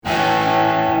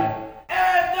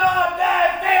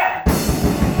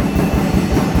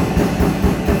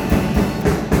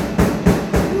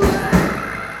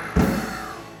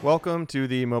Welcome to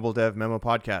the Mobile Dev Memo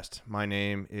Podcast. My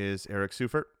name is Eric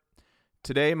Seufert.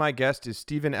 Today, my guest is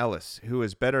Stephen Ellis, who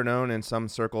is better known in some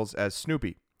circles as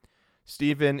Snoopy.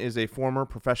 Stephen is a former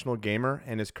professional gamer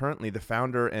and is currently the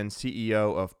founder and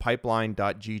CEO of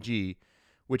Pipeline.gg,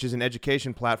 which is an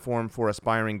education platform for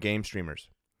aspiring game streamers.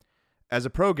 As a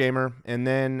pro gamer, and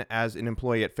then as an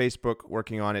employee at Facebook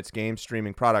working on its game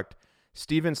streaming product,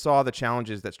 Stephen saw the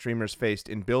challenges that streamers faced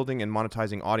in building and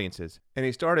monetizing audiences, and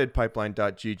he started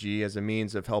Pipeline.gg as a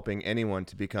means of helping anyone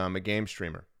to become a game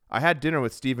streamer. I had dinner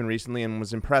with Stephen recently and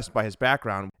was impressed by his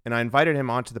background, and I invited him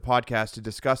onto the podcast to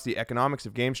discuss the economics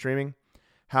of game streaming,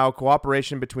 how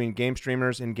cooperation between game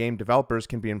streamers and game developers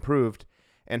can be improved,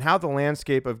 and how the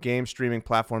landscape of game streaming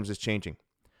platforms is changing.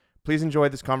 Please enjoy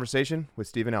this conversation with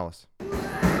Stephen Ellis.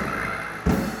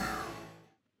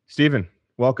 Stephen,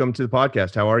 welcome to the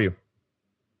podcast. How are you?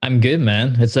 I'm good,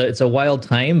 man. It's a wild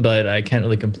time, but I can't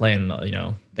really complain. You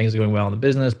know, things are going well on the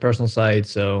business, personal side,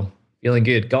 so feeling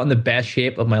good. Got in the best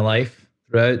shape of my life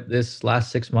throughout this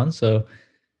last 6 months, so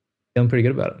feeling pretty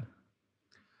good about it.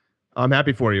 I'm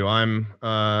happy for you. I'm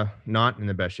not in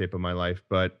the best shape of my life,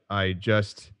 but I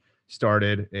just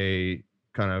started a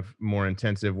kind of more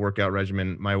intensive workout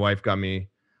regimen. My wife got me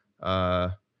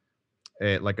a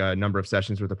number of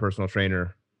sessions with a personal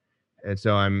trainer. And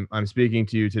so I'm speaking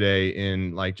to you today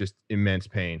in like just immense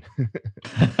pain.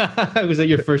 Was that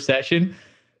your first session?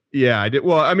 Yeah, I did.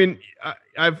 Well, I mean,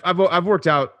 I've worked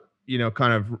out, you know,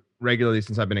 kind of regularly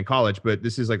since I've been in college, but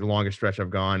this is like the longest stretch I've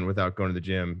gone without going to the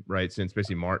gym, right? Since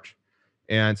basically March.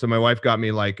 And so my wife got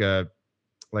me like a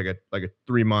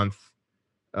 3-month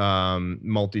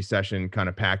multi-session kind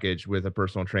of package with a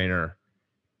personal trainer.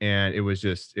 And it was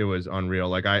unreal.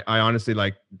 Like I honestly,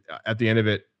 like at the end of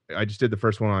it, I just did the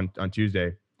first one on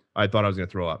Tuesday. I thought I was going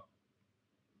to throw up.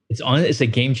 It's a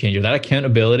game changer. That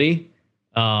accountability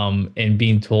and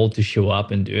being told to show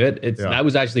up and do it. That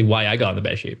was actually why I got in the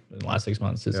best shape in the last 6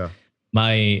 months.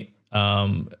 My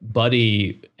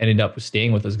buddy ended up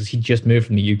staying with us because he just moved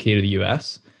from the UK to the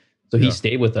US. So he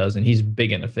stayed with us and he's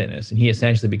big into fitness and he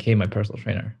essentially became my personal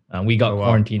trainer. We got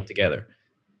quarantined together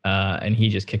and he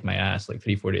just kicked my ass like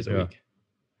 3-4 days a week.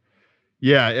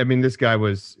 Yeah, I mean, this guy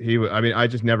I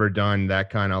just never done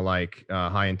that kind of like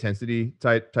high intensity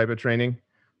type of training.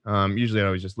 Usually I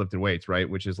always just lifted weights, right?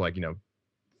 Which is like, you know,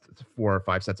 4 or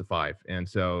 5 sets of 5. And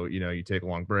so, you know, you take a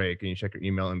long break and you check your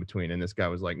email in between. And this guy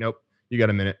was like, nope, you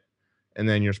got a minute. And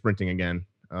then you're sprinting again.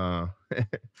 Are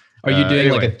you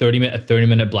doing like a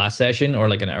 30-minute blast session or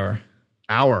like an hour?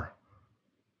 Hour.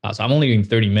 So I'm only doing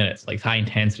 30 minutes, like high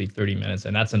intensity 30 minutes.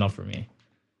 And that's enough for me.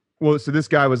 Well, so this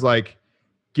guy was like,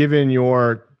 given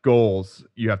your goals,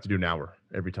 you have to do an hour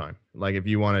every time. Like if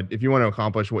you want to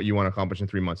accomplish what you want to accomplish in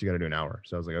 3 months, you got to do an hour.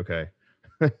 So I was like, okay,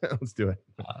 let's do it.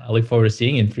 I look forward to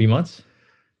seeing you in 3 months.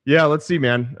 Yeah, let's see,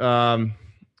 man.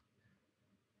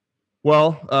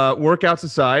 Workouts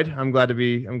aside, I'm glad to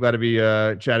be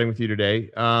chatting with you today.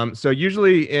 So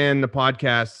usually in the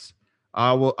podcasts,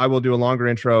 I will do a longer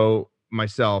intro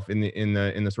myself in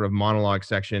the sort of monologue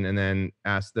section, and then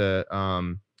ask the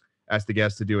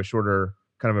guests to do a shorter,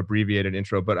 kind of abbreviated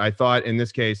intro. But I thought in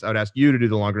this case, I would ask you to do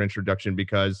the longer introduction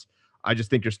because I just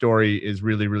think your story is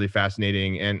really, really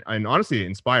fascinating and honestly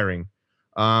inspiring.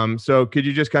 So could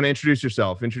you just kind of introduce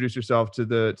yourself to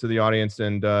the audience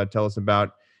and tell us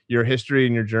about your history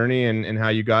and your journey and how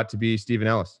you got to be Stephen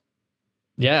Ellis?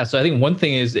 Yeah. So I think one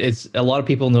thing is a lot of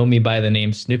people know me by the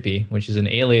name Snoopy, which is an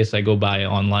alias I go by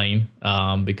online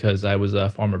because I was a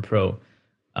former pro.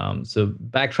 So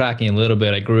backtracking a little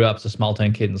bit, I grew up as a small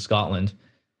town kid in Scotland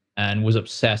and was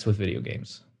obsessed with video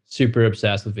games, super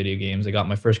obsessed with video games. I got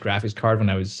my first graphics card when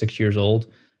I was 6 years old,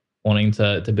 wanting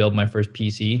to build my first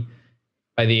PC.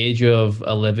 By the age of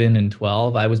 11 and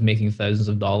 12, I was making thousands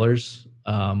of dollars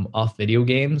off video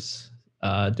games,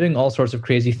 doing all sorts of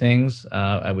crazy things.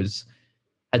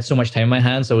 Had so much time in my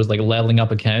hands, so I was like leveling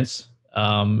up accounts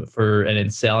and then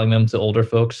selling them to older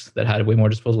folks that had way more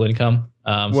disposable income.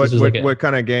 What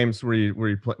kind of games were you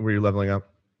leveling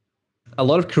up? A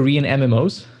lot of Korean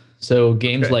MMOs. So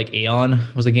games like Aeon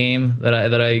was a game that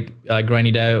I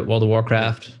grinded out. World of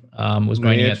Warcraft was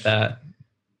grinding at that.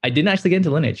 I didn't actually get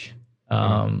into Lineage,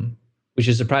 which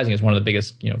is surprising. It's one of the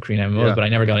biggest Korean MMOs, but I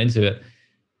never got into it.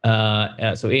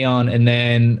 So Aeon, and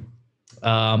then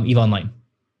EVE Online.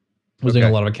 Was doing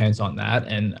a lot of accounts on that,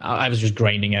 and I was just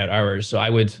grinding out hours. So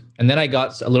and then I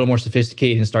got a little more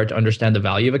sophisticated and started to understand the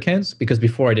value of accounts, because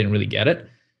before I didn't really get it.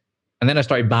 And then I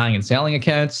started buying and selling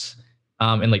accounts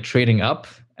and like trading up.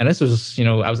 And this was,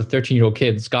 I was a 13-year-old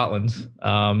kid in Scotland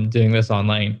doing this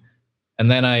online. And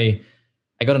then I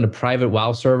got into private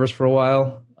WoW servers for a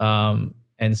while.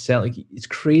 and sell. Like, it's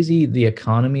crazy the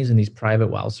economies in these private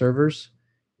WoW servers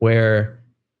where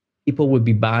people would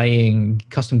be buying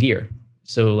custom gear.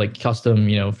 So like custom,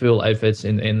 full outfits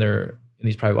in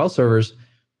these private WoW servers,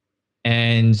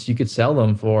 and you could sell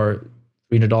them for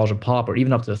 $300 a pop, or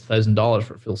even up to $1,000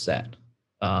 for a full set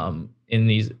in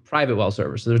these private WoW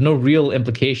servers. So there's no real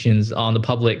implications on the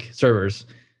public servers.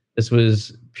 This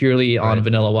was purely on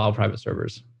vanilla WoW private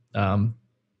servers.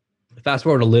 Fast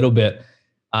forward a little bit,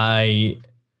 I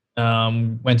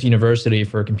went to university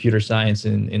for computer science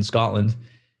in Scotland,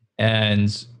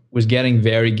 and was getting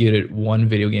very good at one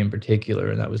video game in particular,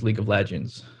 and that was League of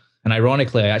Legends. And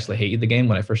ironically, I actually hated the game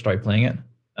when I first started playing it.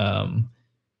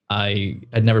 I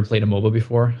had never played a MOBA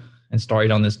before and started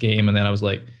on this game, and then I was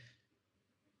like,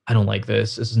 I don't like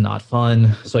this. This is not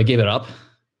fun. So I gave it up.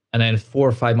 And then 4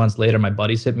 or 5 months later, my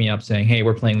buddies hit me up saying, hey,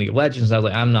 we're playing League of Legends. And I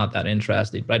was like, I'm not that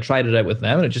interested. But I tried it out with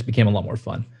them, and it just became a lot more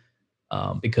fun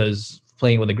because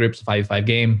playing with a group's a 5v5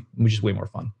 game, which is way more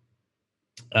fun.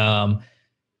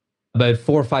 About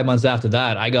 4 or 5 months after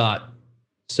that, I got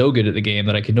so good at the game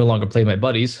that I could no longer play my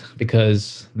buddies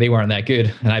because they weren't that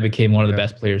good. And I became one of the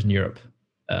best players in Europe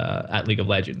at League of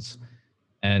Legends,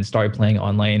 and started playing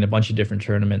online a bunch of different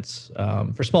tournaments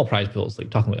for small prize pools, like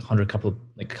talking like a couple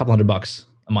 $100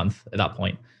 a month at that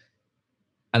point.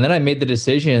 And then I made the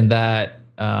decision that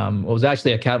it was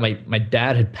actually my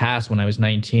dad had passed when I was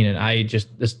 19, and I just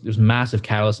this massive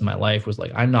catalyst in my life was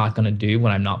like, I'm not going to do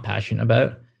what I'm not passionate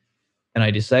about. And I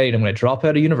decided I'm going to drop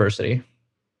out of university,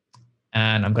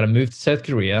 and I'm going to move to South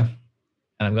Korea,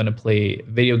 and I'm going to play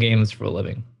video games for a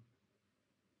living.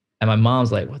 And my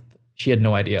mom's like, what? She had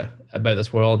no idea about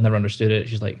this world, never understood it.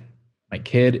 She's like, my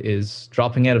kid is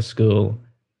dropping out of school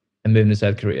and moving to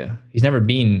South Korea. He's never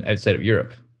been outside of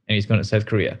Europe, and he's going to South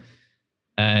Korea.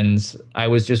 And I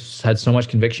had so much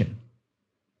conviction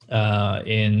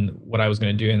in what I was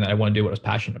going to do, and that I want to do what I was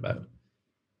passionate about.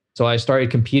 So I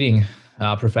started competing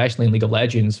professionally in League of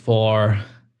Legends for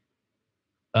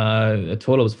a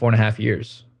total of 4.5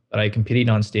 years. But I competed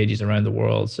on stages around the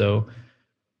world. So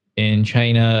in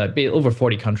China, over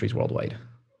 40 countries worldwide,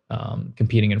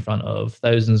 competing in front of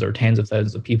thousands or tens of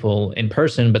thousands of people in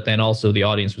person, but then also the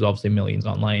audience was obviously millions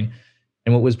online.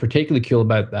 And what was particularly cool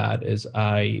about that is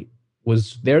I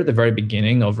was there at the very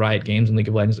beginning of Riot Games and League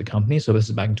of Legends, the company. So this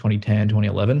is back in 2010,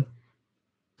 2011.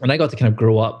 And I got to kind of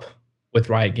grow up with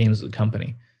Riot Games as a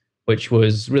company, which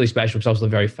was really special because it was a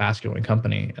very fast growing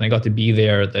company. And I got to be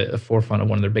there at the forefront of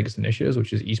one of their biggest initiatives,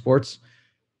 which is esports.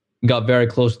 Got very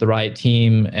close to the Riot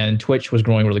team, and Twitch was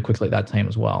growing really quickly at that time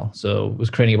as well. So was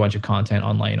creating a bunch of content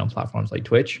online on platforms like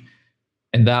Twitch.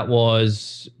 And that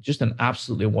was just an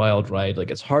absolutely wild ride. Like,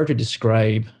 it's hard to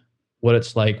describe what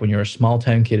it's like when you're a small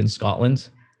town kid in Scotland.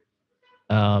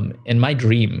 And my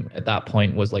dream at that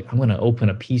point was like, I'm going to open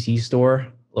a PC store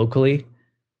locally,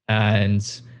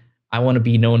 and I want to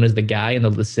be known as the guy in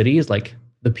the city is like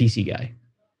the PC guy.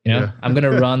 I'm going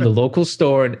to run the local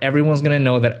store, and everyone's going to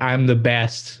know that I'm the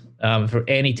best for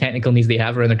any technical needs they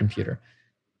have around their computer.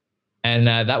 And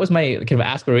that was my kind of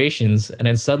aspirations. And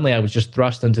then suddenly I was just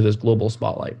thrust into this global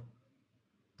spotlight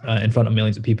in front of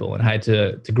millions of people, and I had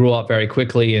to grow up very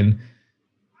quickly and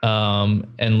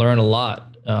learn a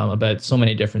lot about so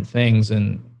many different things.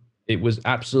 And it was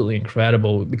absolutely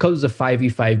incredible. Because it was a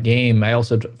 5v5 game, I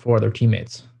also took 4 other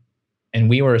teammates, and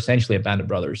we were essentially a band of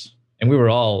brothers, and we were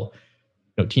all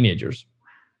teenagers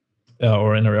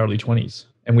or in our early 20s.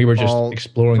 And we were just all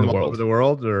exploring the world. All over the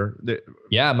world,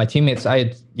 yeah, my teammates. I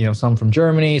had some from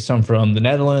Germany, some from the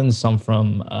Netherlands, some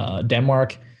from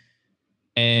Denmark,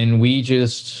 and we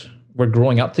just were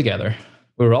growing up together.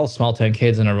 We were all small town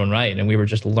kids in our own right, and we were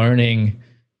just learning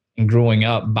and growing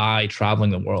up by traveling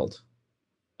the world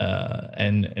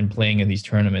and playing in these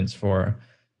tournaments for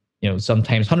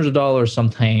sometimes hundreds of dollars,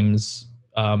 sometimes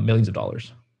millions of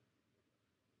dollars.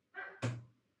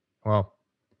 Wow,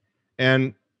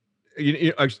 and.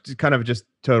 Kind of just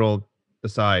total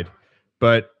aside,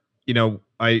 but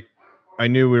I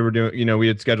knew we were doing. We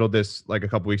had scheduled this like a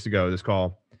couple weeks ago, this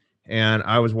call, and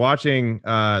I was watching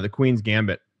the Queen's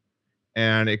Gambit,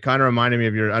 and it kind of reminded me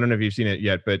of I don't know if you've seen it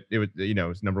yet, but it was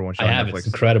it's number one show on Netflix. It's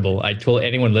incredible. I told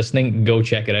anyone listening, go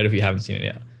check it out if you haven't seen it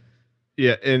yet.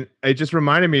 Yeah, and it just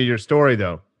reminded me of your story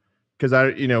though, because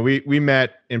we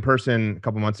met in person a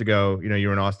couple months ago. You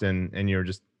were in Austin, and you were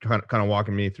just kind of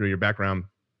walking me through your background.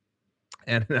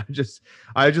 And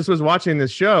I just was watching this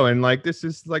show, and like, this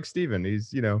is like Steven.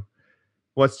 He's,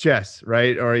 what's chess,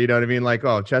 right? Or what I mean? Like,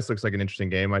 oh, chess looks like an interesting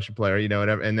game. I should play, or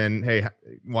whatever. And then, hey,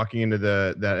 walking into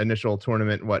that initial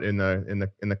tournament, in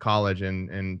the college,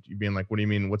 and you being like, what do you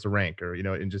mean? What's a rank? Or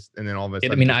and then all of a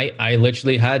sudden, I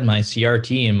literally had my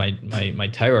CRT and my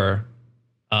tower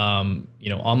on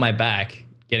my back,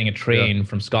 getting a train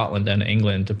from Scotland down to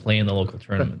England to play in the local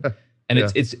tournament. And Yeah.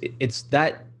 it's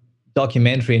that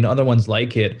documentary and other ones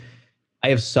like it. I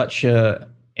have such a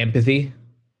empathy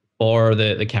for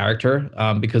the character,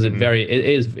 because Mhm. it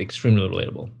is extremely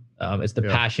relatable. It's the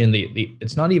Yeah. passion, the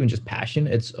it's not even just passion,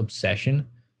 it's obsession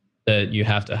that you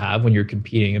have to have when you're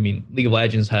competing. I mean, League of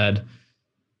Legends had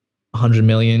 100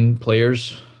 million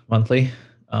players monthly,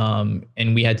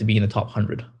 and we had to be in the top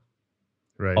 100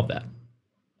 Right. of that,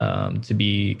 to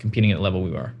be competing at the level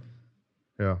we were.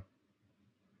 Yeah.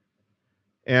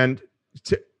 And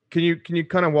can you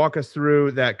kind of walk us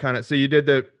through that kind of, so you did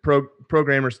the pro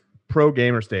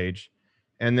gamer stage,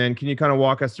 and then can you kind of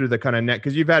walk us through the kind of net,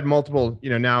 because you've had multiple,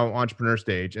 now entrepreneur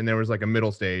stage, and there was like a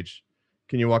middle stage.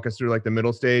 Can you walk us through like the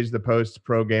middle stage, the post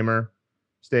pro gamer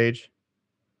stage?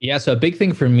 Yeah, so a big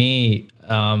thing for me,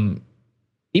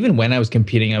 even when I was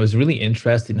competing, I was really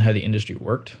interested in how the industry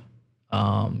worked.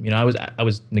 I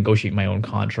was negotiating my own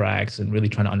contracts and really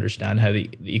trying to understand how the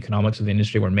economics of the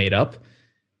industry were made up.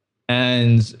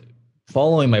 And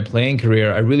following my playing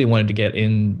career, I really wanted to get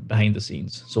in behind the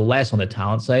scenes. So less on the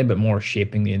talent side, but more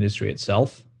shaping the industry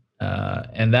itself.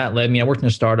 And that led me, I worked in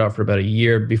a startup for about a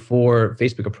year before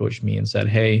Facebook approached me and said,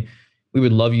 hey, we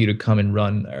would love you to come and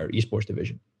run our esports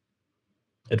division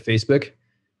at Facebook.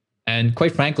 And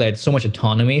quite frankly, I had so much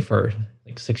autonomy for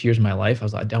like 6 years of my life. I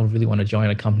was like, I don't really want to join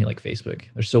a company like Facebook.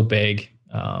 They're so big.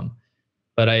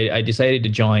 But I decided to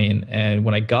join. And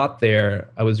when I got there,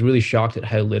 I was really shocked at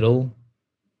how little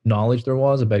knowledge there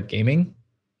was about gaming,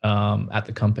 at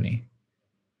the company.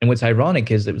 And what's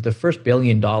ironic is it was the first $1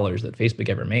 billion that Facebook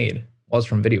ever made was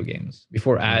from video games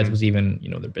before ads was even,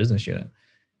 their business unit.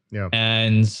 Yeah.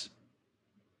 And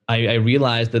I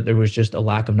realized that there was just a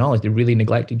lack of knowledge. They really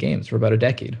neglected games for about a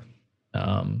decade,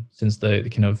 since the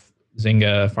kind of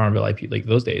Zynga, Farmville IP, like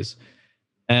those days.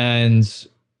 And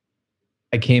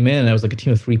I came in and I was like a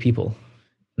team of 3 people.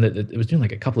 And it was doing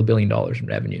like a couple of $1 billion in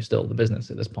revenue still, the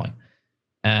business at this point.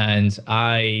 And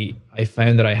I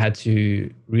found that I had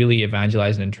to really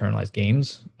evangelize and internalize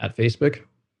games at Facebook.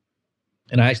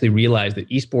 And I actually realized that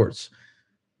esports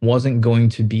wasn't going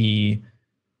to be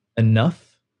enough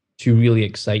to really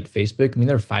excite Facebook. I mean,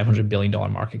 they're a $500 billion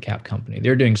market cap company.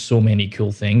 They're doing so many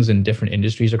cool things in different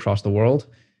industries across the world.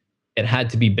 It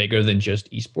had to be bigger than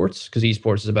just esports, because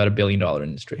esports is about $1 billion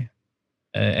industry.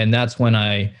 And that's when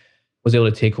I was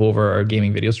able to take over our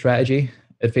gaming video strategy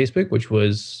at Facebook, which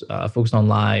was focused on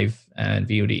live and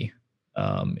VOD,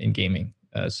 in gaming.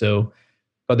 So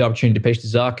got the opportunity to pitch to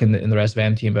Zuck and the rest of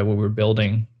M team about what we were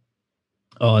building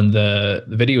on the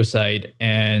video side,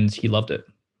 and he loved it.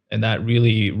 And that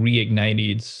really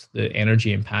reignited the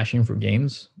energy and passion for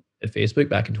games at Facebook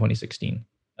back in 2016.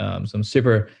 So I'm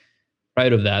super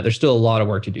proud of that. There's still a lot of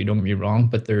work to do, don't get me wrong,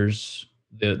 but there is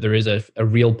a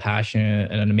real passion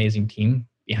and an amazing team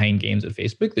behind games at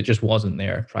Facebook that just wasn't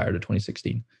there prior to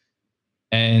 2016.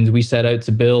 And we set out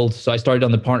to build. So I started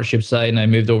on the partnership side and I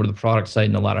moved over to the product side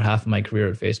in the latter half of my career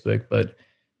at Facebook. But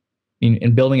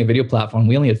in building a video platform,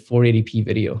 we only had 480p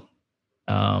video,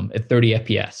 at 30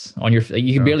 FPS on your.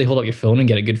 You can barely hold up your phone and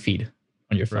get a good feed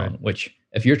on your phone. Right. Which,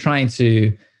 if you're trying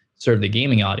to serve the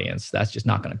gaming audience, that's just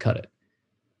not going to cut it.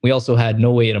 We also had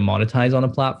no way to monetize on the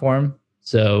platform,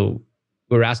 so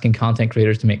we were asking content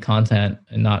creators to make content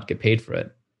and not get paid for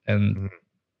it, and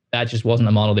that just wasn't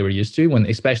the model they were used to.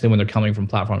 Especially when they're coming from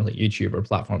platforms like YouTube or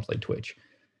platforms like Twitch.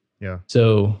 Yeah.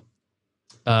 So,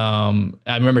 I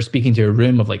remember speaking to a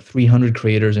room of like 300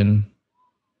 creators in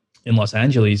Los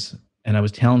Angeles. And I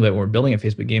was telling them that we're building at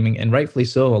Facebook Gaming, and rightfully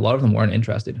so. A lot of them weren't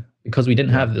interested because we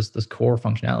didn't have this core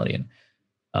functionality.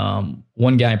 And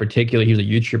one guy in particular, he was a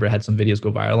YouTuber, had some videos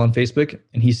go viral on Facebook,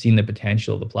 and he's seen the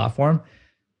potential of the platform.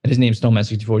 And his name's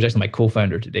Snowman64. He's actually my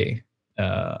co-founder today.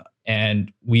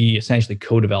 And we essentially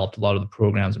co-developed a lot of the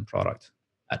programs and product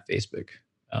at Facebook,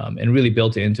 and really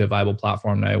built it into a viable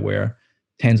platform now where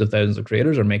tens of thousands of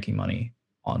creators are making money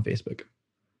on Facebook.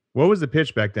 What was the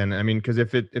pitch back then? I mean, because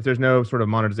if there's no sort of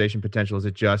monetization potential, is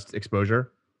it just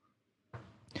exposure?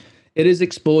 It is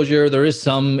exposure. There is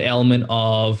some element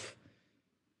of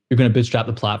you're going to bootstrap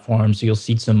the platform, so you'll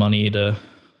seed some money to,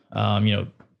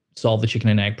 solve the chicken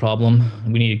and egg problem.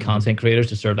 We needed content creators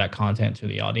to serve that content to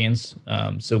the audience.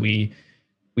 So we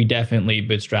definitely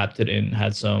bootstrapped it and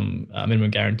had some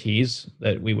minimum guarantees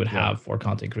that we would have for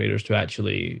content creators to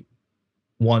actually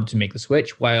want to make the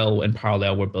switch, while in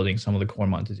parallel we're building some of the core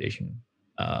monetization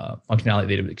functionality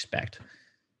they would expect.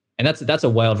 And that's a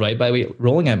wild ride, by the way.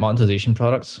 Rolling out monetization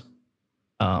products,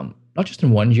 not just in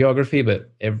one geography,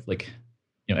 but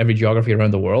every geography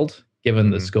around the world, given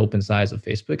the scope and size of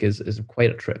Facebook, is quite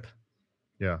a trip.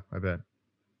 Yeah, I bet.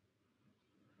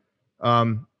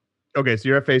 Okay, so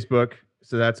you're at Facebook,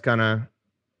 so that's kind of,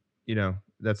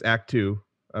 that's act 2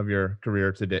 of your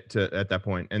career to at that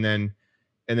point, and then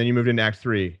you moved into act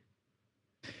 3.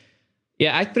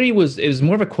 Yeah, Act 3 was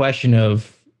more of a question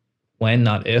of when,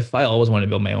 not if. I always wanted to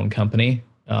build my own company.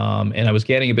 And I was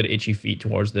getting a bit of itchy feet I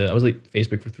was like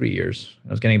Facebook for 3 years.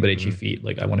 I was getting a bit itchy feet.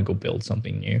 Like I want to go build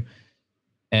something new.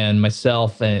 And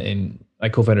myself and my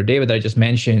co-founder David that I just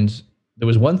mentioned, there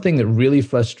was one thing that really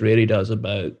frustrated us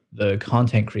about the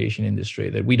content creation industry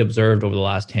that we'd observed over the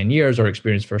last 10 years or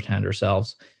experienced firsthand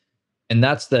ourselves. And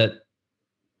that's that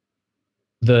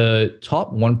the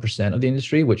top 1% of the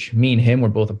industry, which me and him were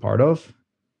both a part of,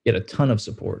 get a ton of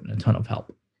support and a ton of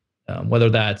help. Whether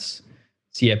that's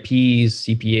CFPs,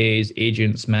 CPAs,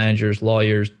 agents, managers,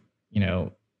 lawyers,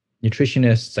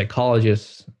 nutritionists,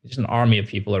 psychologists, just an army of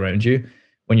people around you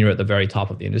when you're at the very top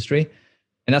of the industry.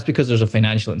 And that's because there's a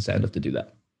financial incentive to do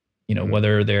that.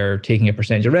 Whether they're taking a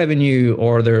percentage of revenue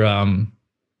or they're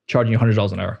charging you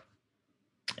 $100 an hour.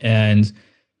 And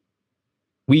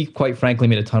we quite frankly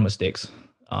made a ton of mistakes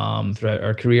throughout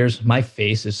our careers. My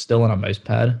face is still on a mouse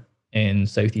pad in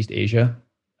Southeast Asia.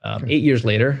 8 years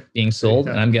later, being sold,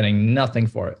 and I'm getting nothing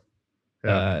for it.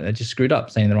 I just screwed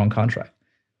up, signing the wrong contract.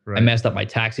 Right. I messed up my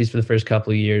taxis for the first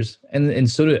couple of years, and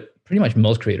so do pretty much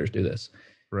most creators do this.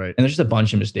 Right. And there's just a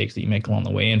bunch of mistakes that you make along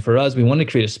the way. And for us, we wanted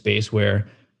to create a space where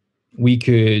we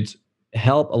could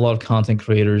help a lot of content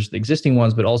creators, the existing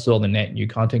ones, but also all the net new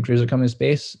content creators that come in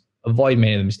space, avoid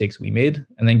many of the mistakes we made,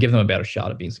 and then give them a better shot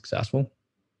at being successful.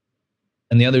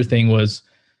 And the other thing was,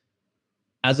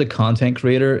 as a content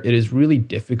creator, it is really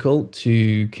difficult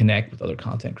to connect with other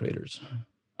content creators.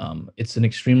 It's an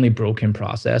extremely broken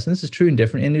process. And this is true in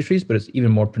different industries, but it's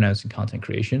even more pronounced in content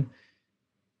creation.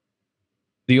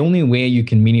 The only way you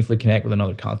can meaningfully connect with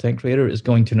another content creator is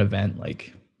going to an event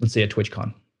like, let's say, a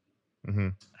TwitchCon. Mm-hmm.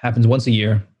 Happens once a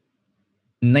year.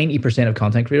 90% of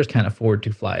content creators can't afford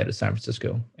to fly out of San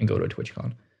Francisco and go to a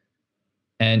TwitchCon.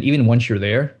 And even once you're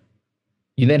there,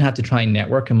 you then have to try and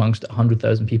network amongst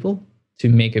 100,000 people to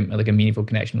make a meaningful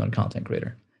connection with a content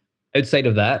creator. Outside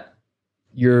of that,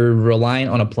 you're relying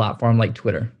on a platform like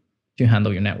Twitter to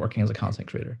handle your networking as a content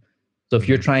creator. So if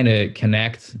you're trying to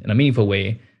connect in a meaningful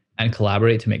way and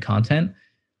collaborate to make content,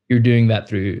 you're doing that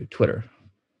through Twitter,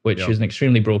 which is an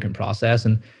extremely broken process.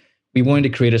 And we wanted to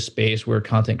create a space where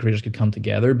content creators could come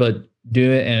together, but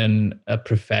do it in a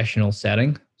professional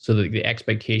setting so that the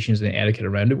expectations and the etiquette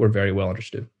around it were very well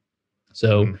understood.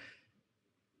 So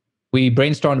we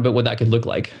brainstormed about what that could look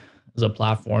like as a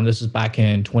platform. This is back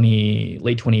in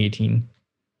late 2018.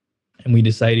 And we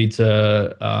decided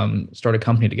to start a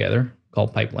company together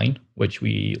called Pipeline, which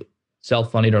we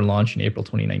self-funded our launch in April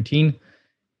 2019.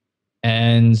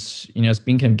 And, it's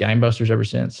been kind of gangbusters ever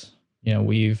since.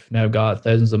 We've now got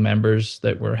thousands of members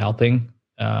that we're helping.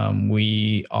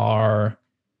 We are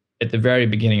at the very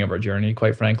beginning of our journey.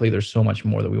 Quite frankly, there's so much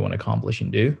more that we want to accomplish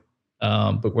and do.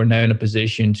 But we're now in a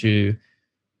position to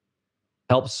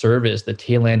help service the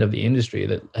tail end of the industry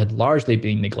that had largely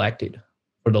been neglected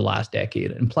for the last decade.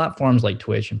 And platforms like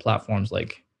Twitch and platforms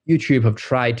like YouTube have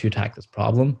tried to attack this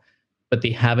problem, but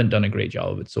they haven't done a great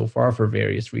job of it so far for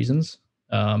various reasons.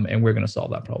 And we're going to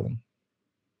solve that problem.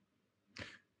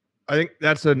 I think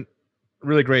that's a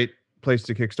really great place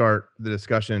to kickstart the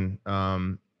discussion,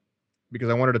 because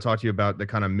I wanted to talk to you about the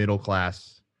kind of middle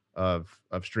class of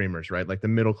streamers, right? Like the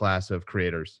middle class of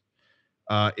creators.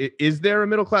 Is there a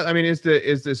middle class? I mean, is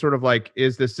the sort of like,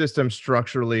 is the system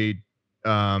structurally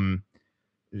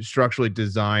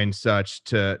designed such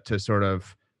to sort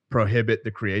of prohibit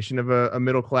the creation of a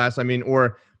middle class? I mean,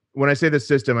 or when I say the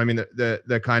system, I mean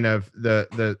the kind of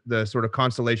the sort of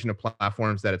constellation of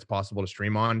platforms that it's possible to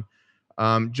stream on.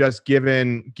 Just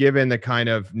given the kind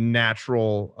of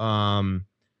natural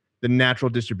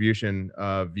distribution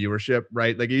of viewership,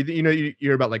 right? Like you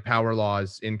hear about like power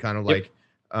laws in kind of like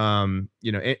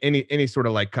any sort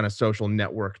of like kind of social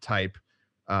network type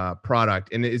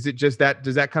product. And is it just that,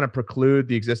 does that kind of preclude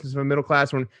the existence of a middle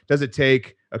class? When does it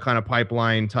take a kind of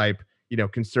pipeline type,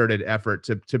 concerted effort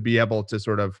to be able to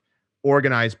sort of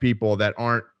organize people that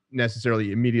aren't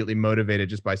necessarily immediately motivated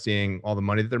just by seeing all the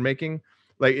money that they're making?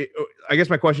 Like, I guess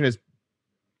my question is,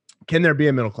 can there be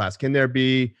a middle class? Can there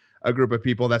be a group of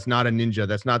people that's not a ninja,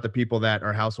 that's not the people that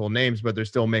are household names, but they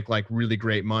still make like really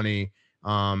great money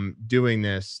doing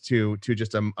this to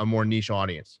just a more niche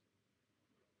audience?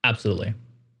 Absolutely.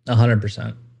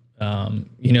 100%.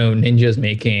 Ninja's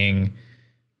making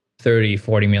 30,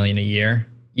 40 million a year.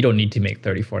 You don't need to make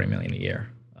 30, 40 million a year.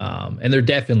 And there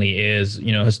definitely is,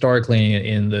 historically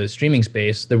in the streaming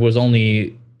space, there was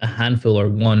only a handful or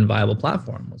one viable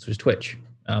platform, which was Twitch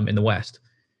in the West.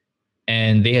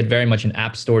 And they had very much an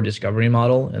app store discovery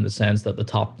model in the sense that the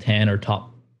top 10 or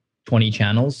top 20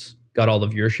 channels got all the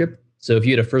viewership. So if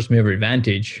you had a first mover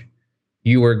advantage,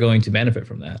 you were going to benefit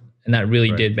from that. And that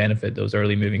really did benefit those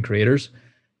early moving creators.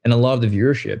 And a lot of the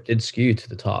viewership did skew to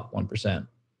the top 1%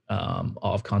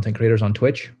 of content creators on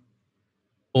Twitch.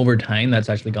 Over time, that's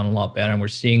actually gone a lot better. And we're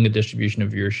seeing the distribution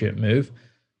of viewership move.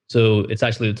 So it's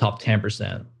actually the top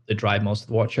 10% that drive most of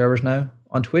the watch hours now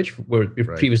on Twitch, where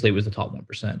previously it was the top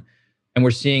 1%. And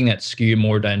we're seeing that skew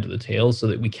more down to the tail so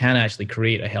that we can actually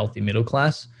create a healthy middle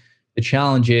class. The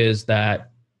challenge is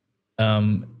that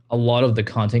a lot of the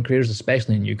content creators,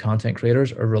 especially new content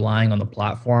creators, are relying on the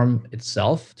platform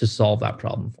itself to solve that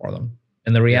problem for them.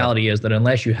 And the reality is that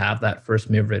unless you have that first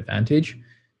mover advantage,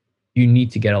 you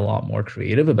need to get a lot more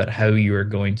creative about how you're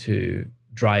going to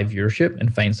drive viewership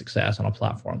and find success on a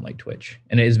platform like Twitch.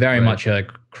 And it is very much a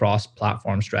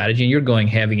cross-platform strategy. And you're going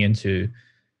heavy into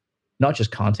not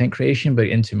just content creation, but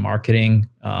into marketing,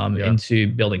 into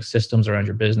building systems around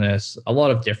your business, a lot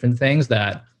of different things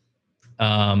that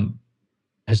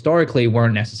historically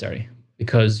weren't necessary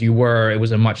because it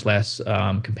was a much less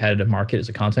competitive market as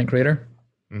a content creator.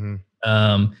 Mm-hmm.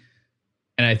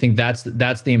 And I think that's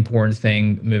the important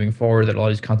thing moving forward that a lot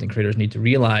of these content creators need to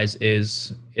realize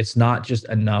is it's not just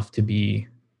enough to be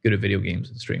good at video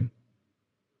games and stream.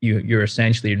 You're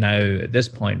essentially now at this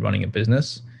point running a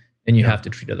business, and you have to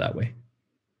treat it that way.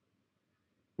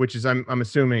 Which is, I'm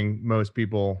assuming most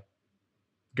people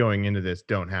going into this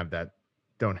don't have that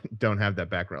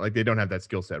background. Like they don't have that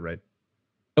skill set, right?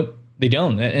 Nope, they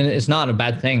don't. And it's not a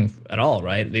bad thing at all,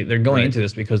 right? They're going into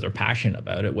this because they're passionate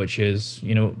about it, which is,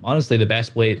 honestly, the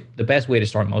best way to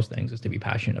start most things is to be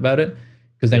passionate about it,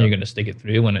 because then you're going to stick it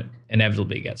through when it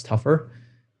inevitably gets tougher.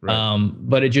 Right.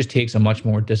 But it just takes a much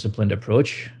more disciplined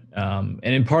approach. And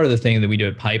in part of the thing that we do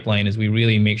at Pipeline is we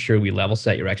really make sure we level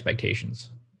set your expectations.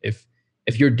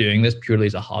 If you're doing this purely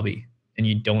as a hobby and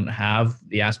you don't have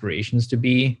the aspirations to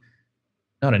be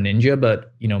not a ninja,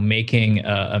 but making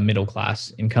a middle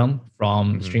class income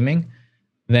from streaming,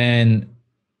 then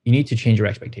you need to change your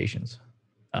expectations.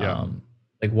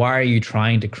 Like, why are you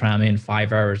trying to cram in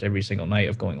 5 hours every single night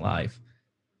of going live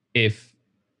if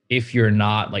you're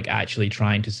not like actually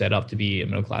trying to set up to be a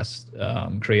middle class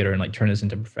creator and like turn this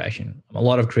into a profession? A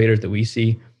lot of creators that we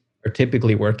see are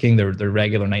typically working their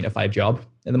regular 9-to-5 job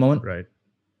at the moment, right?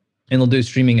 And they'll do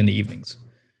streaming in the evenings.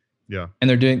 Yeah. And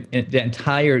they're doing the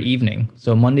entire evening.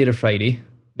 So Monday to Friday,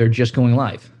 they're just going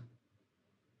live.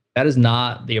 That is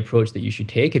not the approach that you should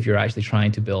take if you're actually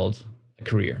trying to build a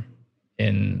career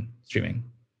in streaming.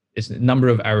 It's the number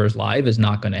of hours live is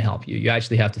not going to help you. You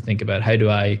actually have to think about, how do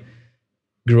I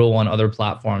grow on other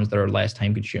platforms that are less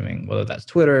time consuming, whether that's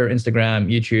Twitter,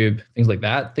 Instagram, YouTube, things like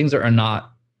that. Things that are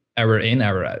not hour in,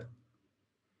 hour out.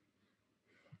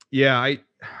 Yeah, I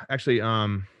actually,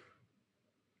 I'm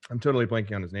totally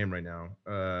blanking on his name right now.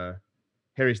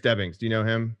 Harry Stebbings. Do you know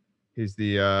him? He's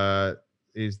the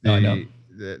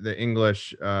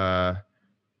English kind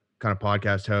of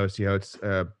podcast host. He hosts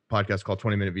a podcast called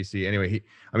 20 Minute VC. Anyway,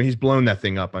 he's blown that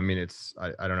thing up. I mean,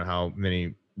 I don't know how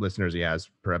many listeners he has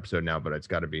per episode now, but it's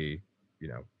got to be,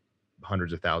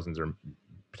 hundreds of thousands or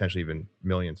potentially even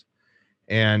millions.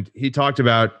 And he talked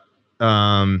about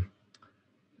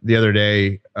the other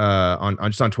day on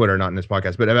just on Twitter, not in this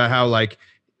podcast, but about how like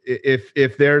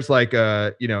if there's like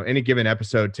any given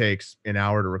episode takes an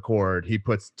hour to record, he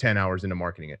puts 10 hours into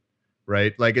marketing it,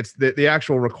 right? Like it's the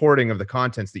actual recording of the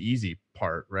content's the easy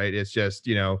part, right? It's just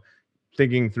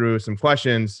thinking through some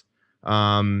questions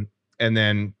and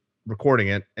then recording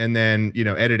it and then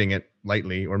editing it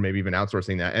lightly or maybe even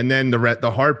outsourcing that. And then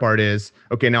the hard part is,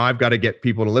 okay, now I've got to get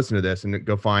people to listen to this and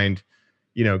go find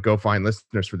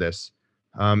listeners for this.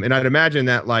 And I'd imagine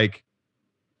that like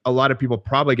a lot of people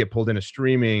probably get pulled into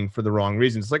streaming for the wrong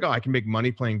reasons. It's like, oh, I can make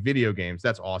money playing video games.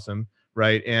 That's awesome.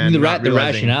 Right. And the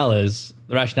rationale is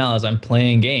I'm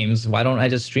playing games. Why don't I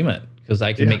just stream it? Because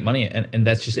I can make money. And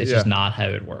that's just, it's just not how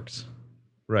it works.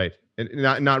 Right. And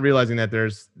not realizing that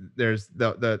there's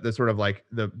the sort of like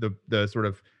the sort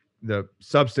of the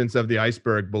substance of the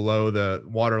iceberg below the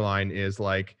waterline is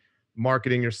like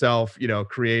marketing yourself,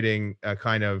 creating a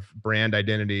kind of brand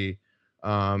identity,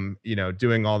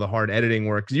 doing all the hard editing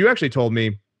work. 'Cause you actually told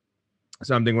me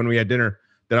something when we had dinner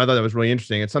that I thought that was really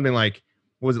interesting. It's something like,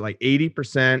 what was it, like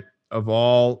 80% of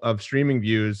all of streaming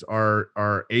views are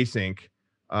async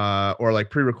or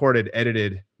like pre-recorded,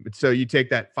 edited. So you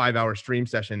take that 5-hour stream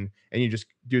session and you just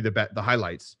do the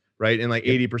highlights, right? And like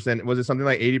 80%, was it something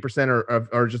like 80%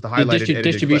 or just the highlighted the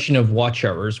distribution of watch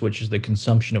hours, which is the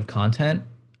consumption of content,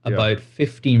 about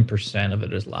 15% of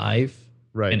it is live.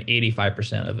 Right. And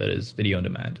 85% of it is video on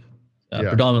demand.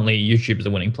 Predominantly, YouTube is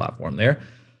a winning platform there.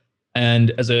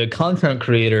 And as a content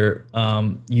creator,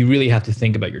 you really have to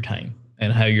think about your time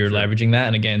and how you're leveraging that.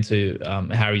 And again, to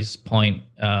Harry's point,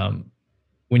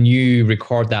 when you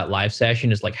record that live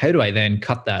session, it's like, how do I then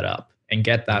cut that up and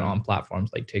get that on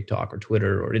platforms like TikTok or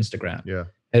Twitter or Instagram? Yeah.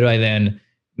 How do I then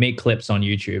make clips on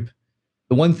YouTube?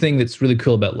 The one thing that's really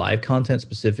cool about live content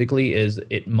specifically is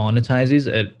it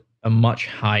monetizes at a much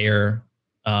higher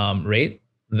rate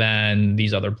than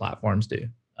these other platforms do.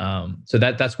 So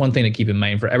that's one thing to keep in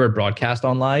mind. For ever broadcast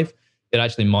on live, it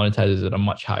actually monetizes at a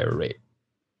much higher rate.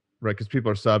 Right, because people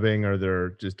are subbing or they're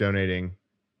just donating.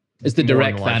 It's the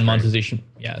direct fan monetization.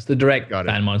 Yeah, it's the direct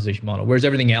fan monetization model. Whereas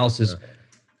everything else is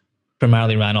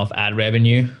primarily ran off ad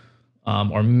revenue,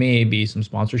 or maybe some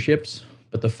sponsorships.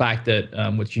 But the fact that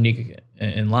what's unique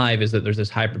in live is that there's this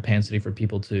high propensity for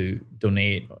people to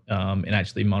donate and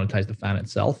actually monetize the fan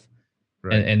itself.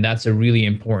 Right. And that's a really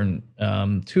important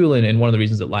tool. And one of the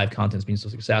reasons that live content's been so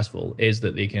successful is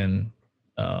that they can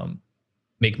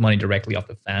make money directly off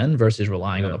the fan versus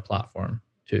relying on the platform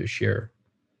to share.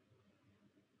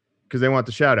 Because they want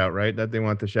the shout out, right? That they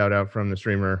want the shout out from the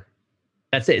streamer.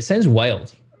 That's it. It sounds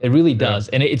wild. It really does.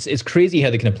 And it's crazy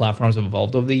how the kind of platforms have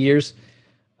evolved over the years.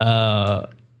 In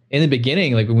the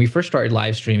beginning, like when we first started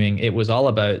live streaming, it was all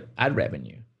about ad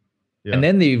revenue. Yeah. And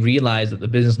then they realized that the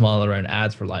business model around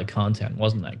ads for live content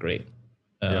wasn't that great.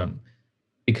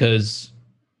 Because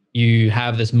you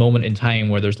have this moment in time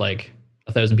where there's like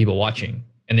 1,000 people watching,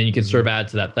 and then you can serve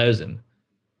ads to that 1,000.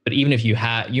 But even if you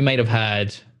might have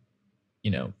had,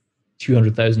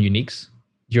 200,000 uniques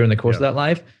during the course of that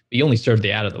live, but you only serve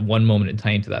the ad at the one moment in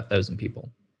time to that 1,000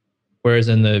 people. Whereas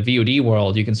in the VOD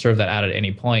world, you can serve that ad at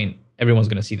any point. Everyone's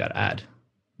going to see that ad.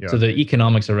 Yeah. So the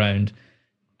economics around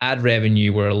ad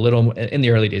revenue were in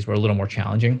the early days, were a little more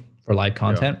challenging for live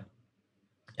content.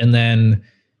 Yeah. And then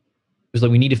it was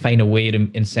like, we need to find a way to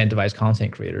incentivize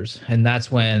content creators. And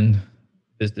that's when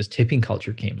this tipping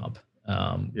culture came up,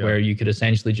 where you could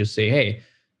essentially just say, hey,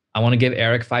 I want to give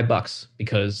Eric $5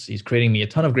 because he's creating me a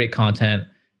ton of great content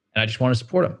and I just want to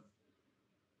support him.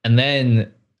 And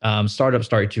then startups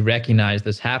started to recognize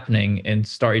this happening and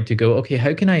started to go, okay,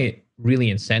 how can I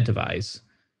really incentivize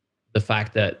the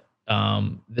fact that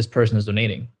this person is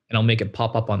donating, and I'll make it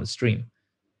pop up on the stream.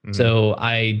 Mm-hmm. So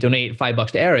I donate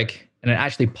 $5 to Eric, and it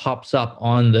actually pops up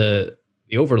on the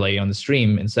overlay on the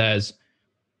stream and says,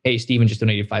 hey, Steven just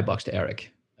donated $5 to Eric.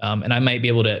 And I might be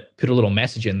able to put a little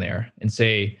message in there and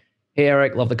say, hey,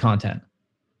 Eric, love the content.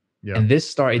 Yeah. And this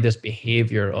started this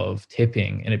behavior of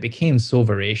tipping, and it became so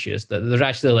voracious that there's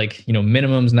actually like,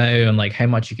 minimums now and like how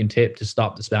much you can tip to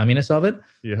stop the spamminess of it.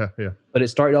 Yeah. But it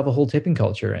started off a whole tipping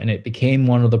culture, and it became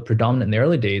one of the in the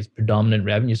early days, predominant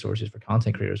revenue sources for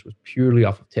content creators was purely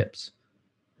off of tips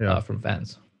from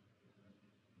fans.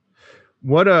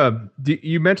 What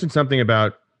you mentioned something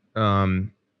about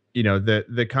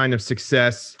the kind of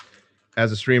success as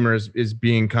a streamer is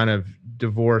being kind of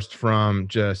divorced from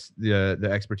just the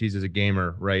expertise as a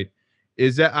gamer, right?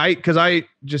 Is that because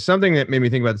just something that made me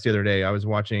think about this the other day. I was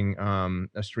watching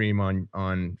a stream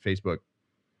on Facebook,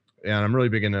 and I'm really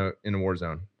big into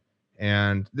Warzone,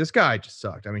 and this guy just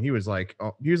sucked. I mean, he was like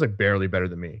barely better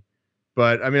than me.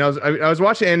 But I mean, I was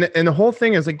watching, and the whole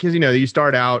thing is like, because you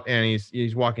start out and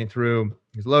he's walking through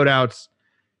his loadouts,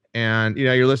 and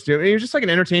you're listening to him, and he was just like an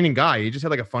entertaining guy. He just had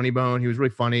like a funny bone. He was really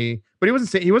funny, but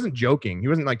he wasn't joking. He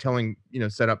wasn't like telling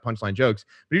set up punchline jokes,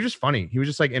 but he was just funny. He was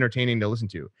just like entertaining to listen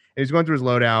to. And he's going through his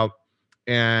loadout,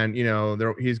 and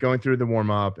he's going through the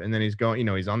warm up, and then he's going,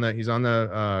 he's on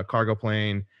the cargo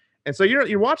plane, and so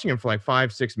you're watching him for like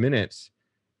 5-6 minutes,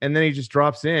 and then he just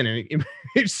drops in, and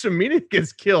he just immediately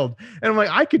gets killed. And I'm like,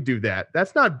 I could do that.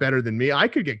 That's not better than me. I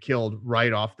could get killed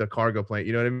right off the cargo plane.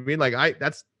 You know what I mean? Like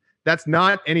that's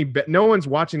not any no one's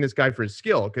watching this guy for his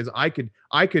skill, because I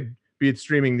could be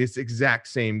streaming this exact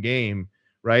same game,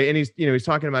 right? And he's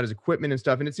talking about his equipment and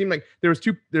stuff, and it seemed like there's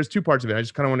two parts of it. I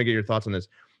just kind of want to get your thoughts on this.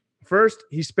 First,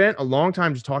 he spent a long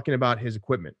time just talking about his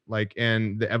equipment,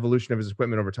 and the evolution of his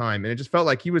equipment over time, and it just felt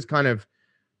like he was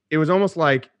it was almost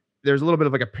like there's a little bit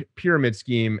of like a pyramid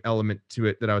scheme element to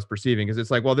it that I was perceiving, because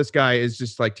it's like, well, this guy is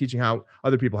just like teaching how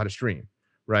other people how to stream.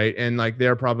 Right. And like,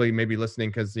 they're probably maybe listening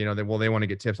because, they want to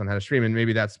get tips on how to stream. And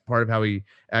maybe that's part of how he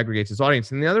aggregates his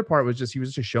audience. And the other part was he was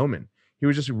just a showman. He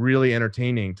was just really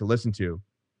entertaining to listen to,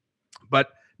 but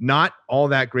not all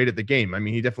that great at the game. I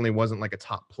mean, he definitely wasn't like a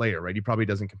top player, right? He probably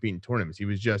doesn't compete in tournaments. He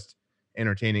was just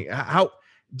entertaining. How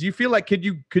do you feel like,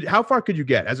 how far could you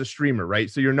get as a streamer, right?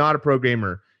 So you're not a pro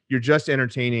gamer. You're just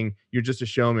entertaining. You're just a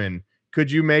showman.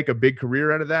 Could you make a big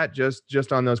career out of that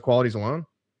just on those qualities alone?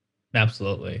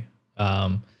 Absolutely.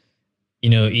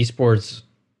 Esports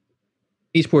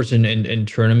esports and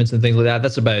tournaments and things like that,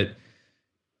 that's about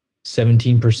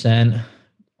 17%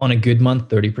 on a good month,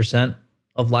 30%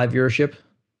 of live viewership.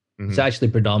 It's actually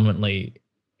predominantly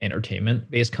entertainment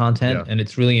based content, and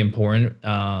it's really important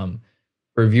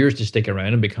for viewers to stick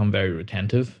around and become very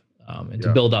retentive, and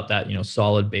to build up that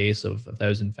solid base of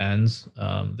 1,000 fans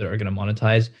that are going to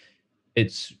monetize.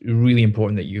 It's really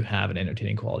important that you have an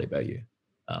entertaining quality about you.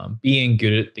 Being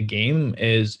good at the game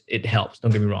it helps.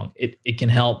 Don't get me wrong. It can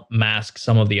help mask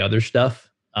some of the other stuff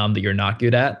that you're not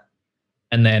good at.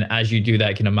 And then as you do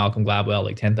that, Malcolm Gladwell,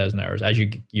 like 10,000 hours, as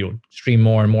you stream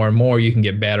more and more and more, you can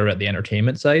get better at the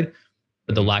entertainment side,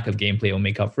 but the lack of gameplay will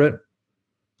make up for it.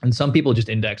 And some people just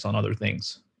index on other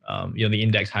things. The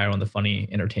index higher on the funny,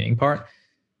 entertaining part.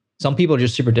 Some people are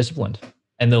just super disciplined,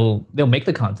 and they'll make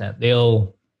the content.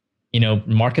 They'll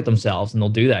market themselves, and they'll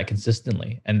do that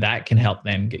consistently, and that can help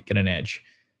them get an edge.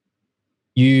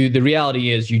 The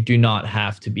reality is you do not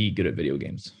have to be good at video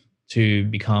games to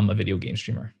become a video game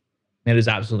streamer. It is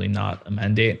absolutely not a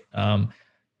mandate.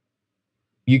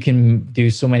 You can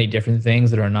do so many different things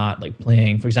that are not like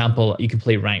playing. For example, you can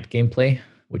play ranked gameplay,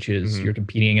 which is you're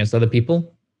competing against other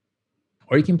people,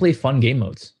 or you can play fun game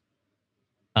modes,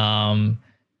 and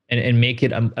make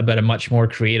it about a much more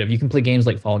creative. You can play games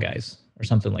like Fall Guys or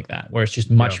something like that, where it's just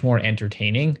much more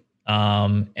entertaining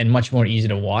and much more easy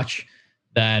to watch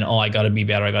than, I got to be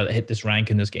better. I got to hit this rank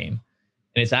in this game.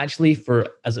 And it's actually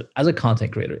as a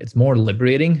content creator, it's more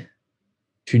liberating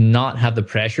to not have the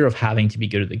pressure of having to be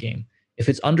good at the game. If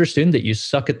it's understood that you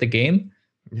suck at the game,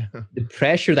 the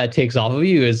pressure that takes off of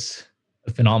you is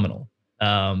phenomenal.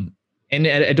 And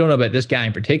I don't know about this guy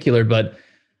in particular, but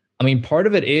I mean, part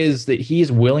of it is that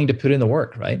he's willing to put in the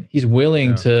work, right? He's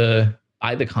willing to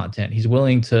buy the content. He's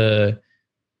willing to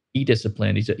be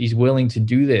disciplined. He's willing to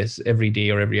do this every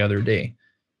day or every other day.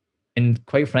 And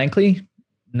quite frankly,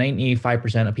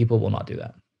 95% of people will not do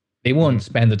that. They won't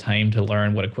spend the time to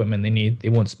learn what equipment they need. They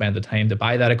won't spend the time to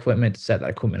buy that equipment, to set that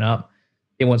equipment up.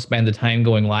 They won't spend the time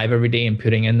going live every day and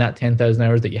putting in that 10,000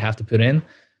 hours that you have to put in.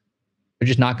 They're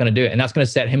just not going to do it. And that's going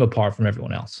to set him apart from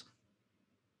everyone else.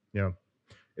 Yeah.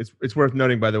 It's worth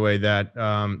noting, by the way, that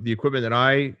the equipment that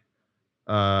I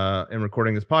am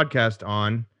recording this podcast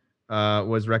on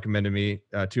was recommended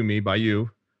to me by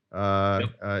you.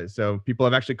 So people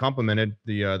have actually complimented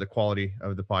the quality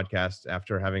of the podcast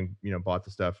after having bought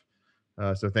the stuff.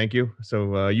 So thank you.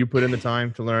 So you put in the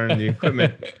time to learn the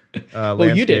equipment.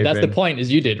 Well, you did. That's the point.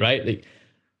 Is you did, right?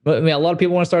 But I mean, a lot of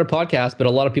people want to start a podcast, but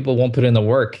a lot of people won't put in the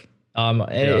work. And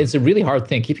it's a really hard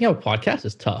thing. Keeping up a podcast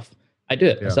is tough. I do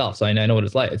it myself, so I know what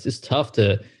it's like. It's just tough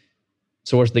to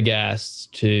source the guests,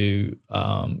 to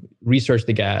research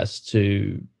the guests,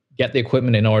 to get the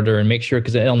equipment in order and make sure,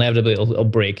 because it'll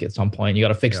break at some point. You got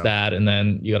to fix that, and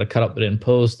then you got to cut up it in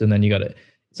post, and then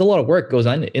it's a lot of work goes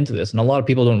into this, and a lot of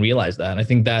people don't realize that. And I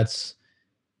think that's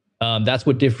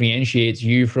what differentiates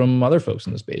you from other folks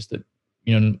in the space that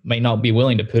might not be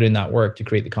willing to put in that work to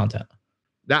create the content.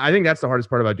 I think that's the hardest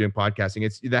part about doing podcasting.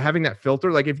 It's that having that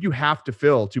filter. Like if you have to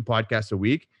fill 2 podcasts a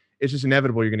week, it's just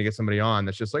inevitable you're going to get somebody on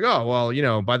that's just like, oh,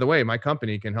 well, by the way, my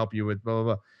company can help you with blah, blah,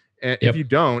 blah. And if you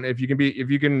don't, if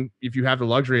you have the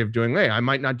luxury of doing, hey, I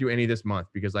might not do any this month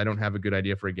because I don't have a good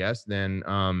idea for a guest, then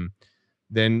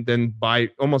by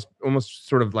almost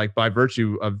sort of like by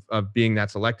virtue of being that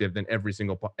selective, then every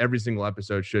single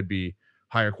episode should be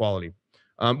higher quality.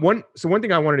 One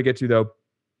thing I wanted to get to though,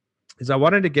 is I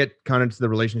wanted to get kind of to the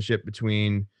relationship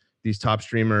between these top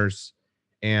streamers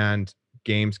and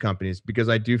games companies, because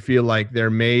I do feel like there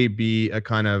may be a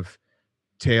kind of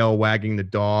tail wagging the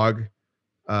dog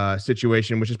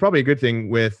situation, which is probably a good thing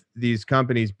with these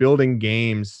companies building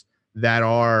games that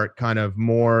are kind of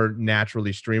more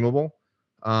naturally streamable,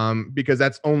 because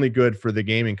that's only good for the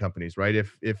gaming companies, right?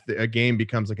 If a game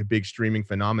becomes like a big streaming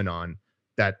phenomenon,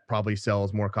 that probably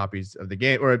sells more copies of the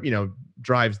game, or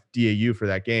drives DAU for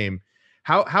that game.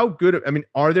 How good? I mean,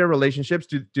 are there relationships?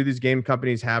 Do these game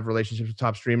companies have relationships with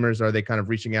top streamers? Are they kind of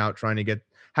reaching out, trying to get?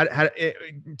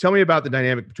 Tell me about the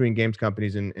dynamic between games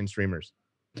companies and streamers.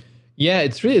 Yeah,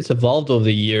 it's evolved over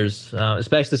the years,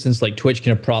 especially since like Twitch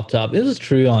kind of propped up. This is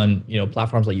true on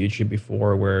platforms like YouTube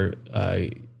before, where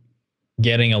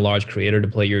getting a large creator to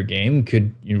play your game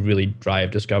could really drive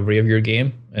discovery of your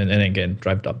game, and again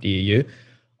drive up DAU.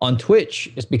 On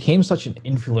Twitch, it became such an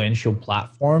influential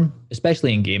platform,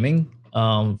 especially in gaming,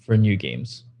 for new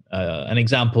games. An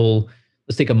example,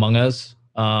 let's take Among Us,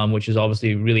 which is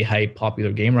obviously a really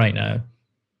popular game right now.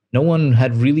 No one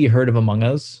had really heard of Among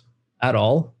Us at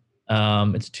all.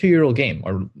 It's a 2-year-old game,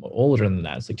 or older than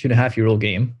that. It's like 2.5-year-old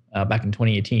game back in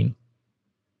 2018.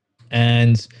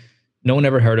 And No one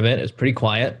ever heard of it. It's pretty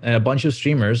quiet. And a bunch of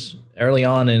streamers early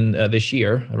on in this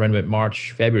year, around about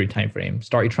March, February timeframe,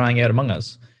 started trying out Among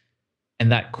Us.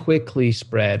 And that quickly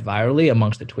spread virally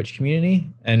amongst the Twitch community.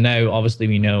 And now, obviously,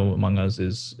 we know Among Us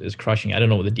is crushing. I don't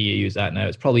know what the DAU is at now.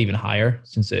 It's probably even higher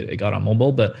since it got on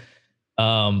mobile, but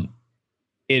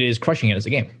it is crushing it as a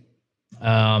game.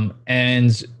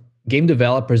 And game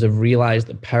developers have realized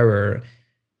the power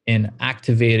in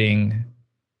activating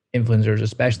influencers,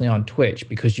 especially on Twitch,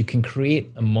 because you can create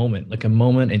a moment, like a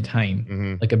moment in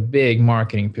time, like a big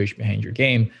marketing push behind your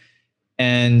game.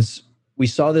 And we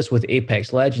saw this with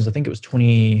Apex Legends. I think it was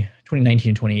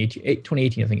 2019,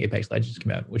 2018, I think Apex Legends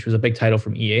came out, which was a big title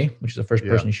from EA, which is a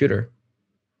first-person shooter.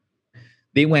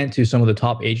 They went to some of the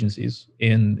top agencies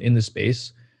in the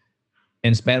space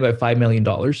and spent about $5 million,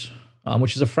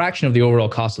 which is a fraction of the overall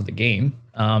cost of the game.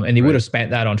 And they would have spent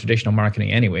that on traditional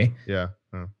marketing anyway. Yeah.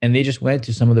 And they just went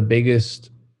to some of the biggest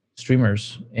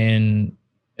streamers and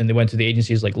they went to the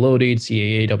agencies like Loaded,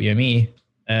 CAA, WME,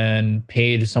 and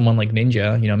paid someone like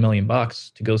Ninja, $1 million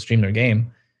to go stream their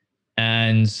game.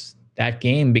 And that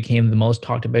game became the most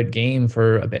talked about game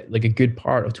for a good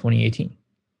part of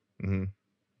 2018.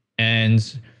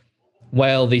 And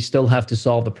while they still have to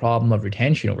solve the problem of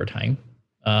retention over time,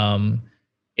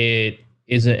 it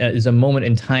is a moment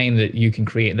in time that you can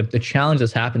create. The challenge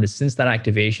that's happened is since that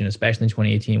activation, especially in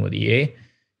 2018 with EA,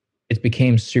 it's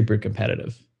became super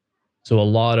competitive. So a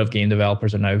lot of game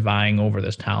developers are now vying over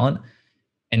this talent.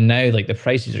 And now like the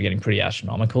prices are getting pretty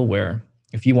astronomical, where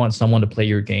if you want someone to play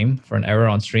your game for an hour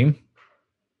on stream,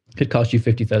 it could cost you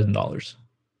 $50,000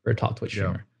 for a top Twitch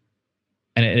streamer.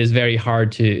 And it is very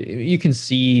hard you can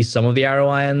see some of the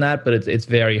ROI on that, but it's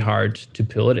very hard to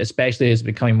pull it, especially as it's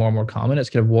becoming more and more common. It's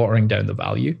kind of watering down the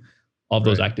value of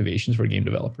those activations for game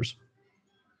developers.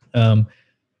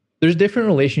 There's different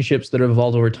relationships that have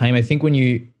evolved over time. I think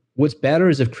what's better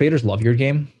is if creators love your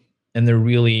game and they're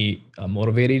really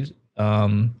motivated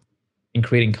in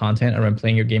creating content around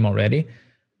playing your game already.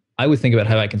 I would think about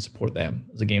how I can support them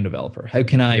as a game developer. How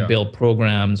can I build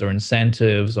programs or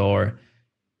incentives or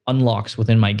unlocks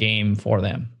within my game for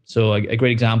them? So a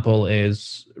great example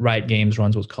is Riot Games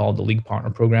runs what's called the League Partner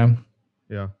Program.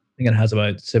 I think it has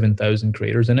about 7,000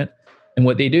 creators in it. And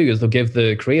what they do is they'll give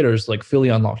the creators like fully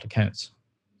unlocked accounts.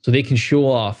 So they can show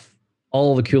off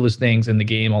all the coolest things in the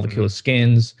game, all the coolest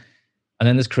skins. And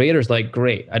then this creator's like,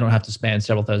 great, I don't have to spend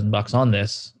several $1,000s on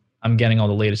this. I'm getting all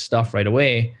the latest stuff right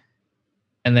away.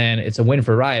 And then it's a win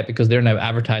for Riot because they're now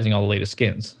advertising all the latest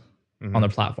skins on their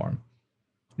platform.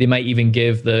 They might even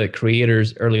give the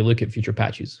creators early look at future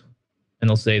patches. And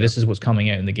they'll say, this is what's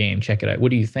coming out in the game. Check it out. What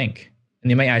do you think?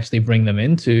 And they might actually bring them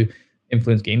into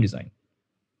influence game design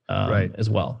as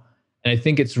well. And I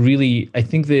think it's really,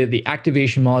 the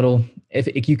activation model,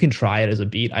 if you can try it as a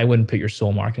beat, I wouldn't put your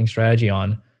sole marketing strategy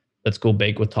on, let's go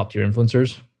big with top tier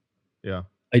influencers.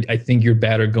 I think you're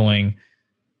better going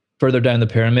further down the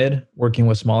pyramid, working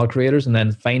with smaller creators, and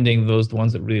then finding the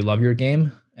ones that really love your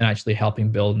game and actually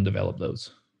helping build and develop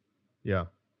those. I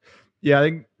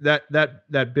think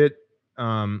that bit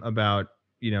about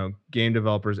game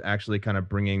developers actually kind of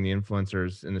bringing the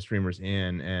influencers and the streamers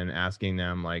in and asking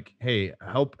them like, hey,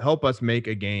 help us make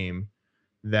a game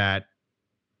that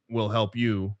will help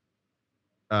you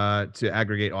to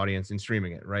aggregate audience in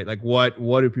streaming it, right? Like what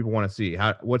do people want to see?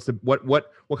 What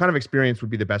kind of experience would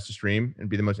be the best to stream and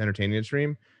be the most entertaining to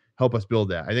stream? Help us build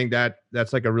that. I think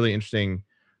that's like a really interesting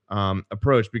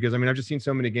approach, because I mean, I've just seen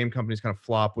so many game companies kind of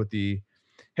flop with the,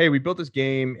 hey, we built this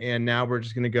game and now we're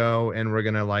just going to go and we're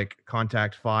going to like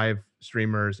contact 5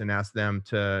 streamers and ask them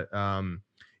to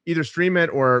either stream it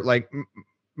or like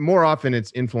more often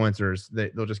it's influencers.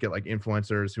 They'll just get like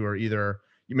influencers who are either,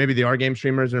 maybe they are game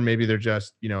streamers or maybe they're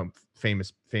just,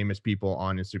 famous people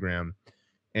on Instagram.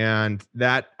 And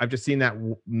that I've just seen that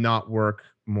not work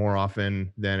more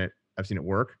often than I've seen it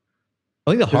work.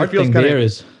 I think the hard thing there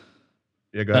is,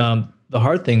 go ahead. The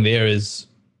hard thing there is,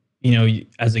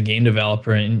 as a game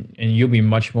developer, and you'll be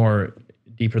much more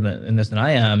deeper in this than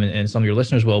I am, and some of your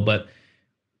listeners will, but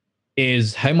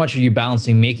is how much are you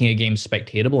balancing making a game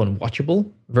spectatable and watchable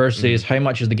versus how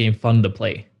much is the game fun to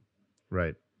play?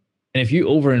 Right. And if you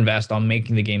overinvest on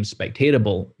making the game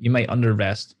spectatable, you might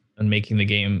underinvest on making the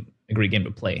game a great game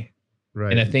to play.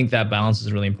 Right. And I think that balance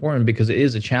is really important because it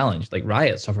is a challenge. Like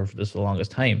Riot suffered for this for the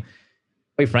longest time.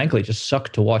 Quite frankly, it just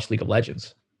sucked to watch League of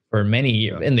Legends for many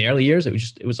years. In the early years,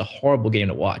 it was a horrible game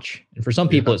to watch. And for some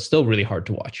people, it's still really hard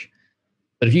to watch.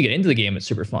 But if you get into the game, it's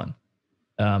super fun.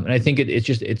 And I think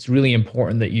it's really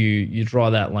important that you draw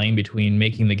that line between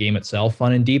making the game itself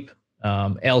fun and deep.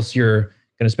 Else you're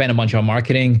going to spend a bunch on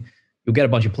marketing, you'll get a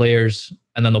bunch of players,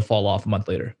 and then they'll fall off a month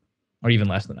later, or even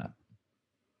less than that.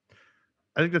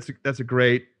 I think that's a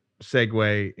great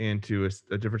segue into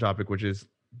a different topic, which is,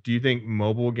 do you think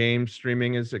mobile game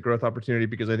streaming is a growth opportunity?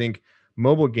 Because I think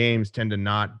mobile games tend to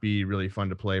not be really fun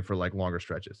to play for like longer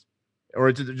stretches, or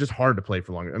it's just hard to play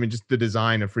for longer. I mean, just the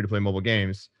design of free to play mobile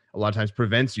games a lot of times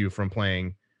prevents you from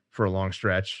playing for a long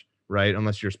stretch, right?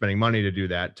 Unless you're spending money to do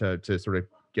that, to sort of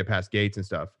get past gates and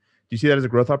stuff. Do you see that as a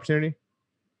growth opportunity?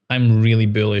 I'm really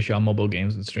bullish on mobile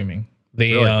games and streaming.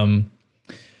 Really?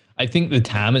 I think the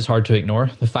TAM is hard to ignore.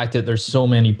 The fact that there's so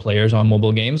many players on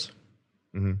mobile games,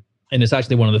 Mm-hmm. and it's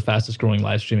actually one of the fastest growing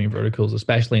live streaming verticals,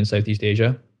 especially in Southeast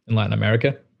Asia and Latin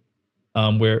America,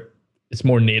 where it's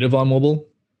more native on mobile,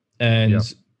 and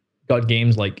got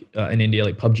games like in India,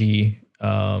 like PUBG,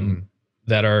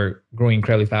 that are growing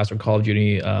incredibly fast, or Call of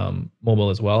Duty mobile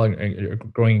as well, are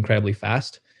growing incredibly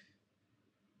fast.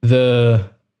 The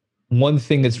one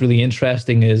thing that's really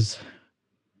interesting is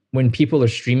when people are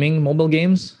streaming mobile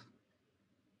games,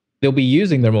 they'll be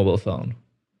using their mobile phone,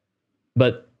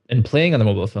 and playing on the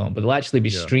mobile phone, but they'll actually be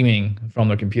streaming from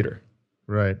their computer.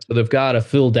 Right. So they've got a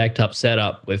full desktop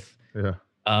setup with,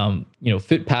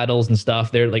 foot paddles and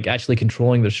stuff. They're like actually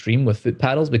controlling their stream with foot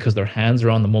paddles because their hands are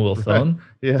on the mobile phone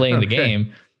playing the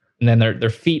game, and then their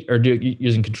feet are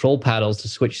using control paddles to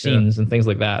switch scenes and things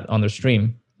like that on their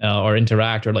stream, or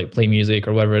interact or like play music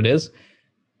or whatever it is.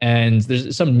 And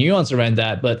there's some nuance around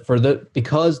that, but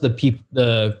because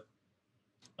the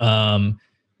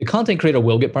content creator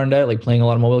will get burned out, like playing a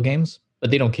lot of mobile games,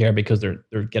 but they don't care because they're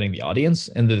getting the audience,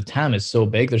 and the TAM is so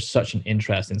big. There's such an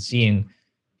interest in seeing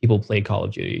people play Call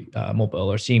of Duty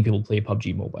mobile, or seeing people play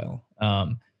PUBG mobile.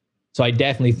 So I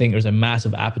definitely think there's a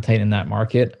massive appetite in that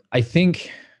market. I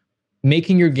think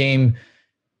making your game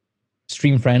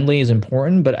stream friendly is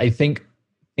important, but I think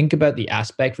about the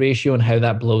aspect ratio and how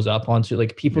that blows up onto,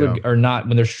 like, people are not,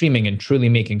 when they're streaming and truly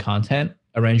making content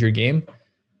around your game,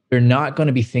 they're not going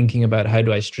to be thinking about how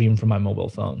do I stream from my mobile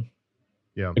phone.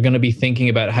 Yeah. They're going to be thinking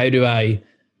about how do I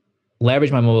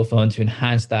leverage my mobile phone to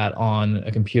enhance that on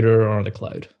a computer or on the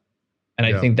cloud. And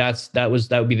I think that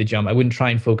would be the jump. I wouldn't try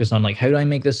and focus on like, how do I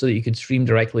make this so that you could stream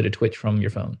directly to Twitch from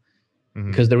your phone?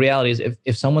 Because the reality is,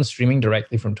 if someone's streaming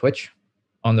directly from Twitch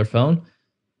on their phone,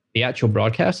 the actual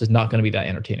broadcast is not going to be that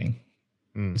entertaining.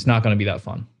 It's not going to be that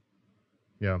fun.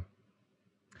 Yeah.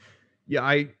 Yeah.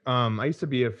 I used to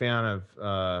be a fan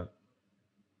of,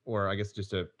 or I guess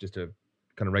just a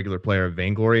kind of regular player of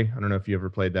Vainglory. I don't know if you ever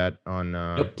played that on,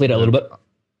 played it a little bit.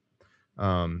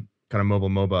 Kind of mobile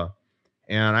MOBA.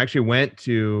 And I actually went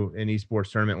to an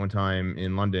esports tournament one time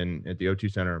in London at the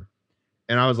O2 Center.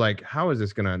 And I was like, how is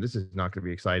this is not going to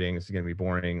be exciting. This is going to be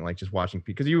boring. Like just watching,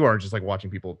 because you are just like watching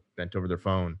people bent over their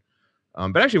phone.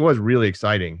 But actually it was really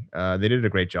exciting. They did a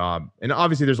great job. And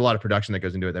obviously there's a lot of production that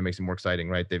goes into it that makes it more exciting,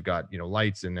 right? They've got,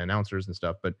 lights and announcers and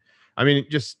stuff. But I mean,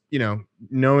 just,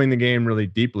 knowing the game really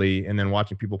deeply and then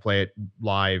watching people play it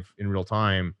live in real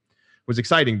time was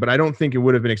exciting. But I don't think it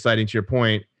would have been exciting, to your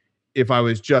point, if I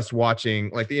was just watching,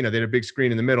 like, they had a big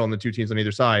screen in the middle and the two teams on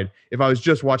either side. If I was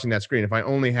just watching that screen, if I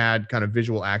only had kind of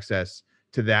visual access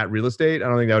to that real estate, I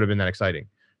don't think that would have been that exciting,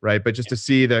 right? But just to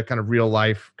see the kind of real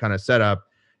life kind of setup.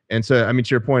 And so, I mean,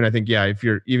 to your point, I think, if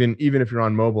you're even if you're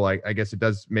on mobile, I guess it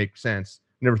does make sense.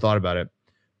 Never thought about it,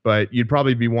 but you'd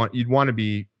probably want to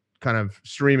be kind of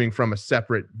streaming from a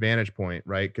separate vantage point,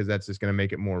 right? Because that's just going to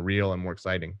make it more real and more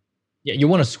exciting. Yeah, you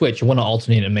want to switch, you want to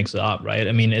alternate and mix it up, right?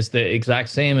 I mean, it's the exact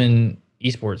same in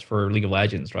esports for League of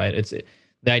Legends, right? It's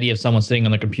the idea of someone sitting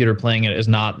on the computer playing it is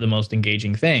not the most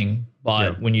engaging thing,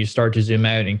 but when you start to zoom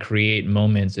out and create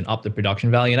moments and up the production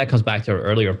value, and that comes back to our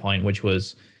earlier point, which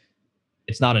was,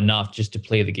 it's not enough just to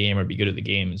play the game or be good at the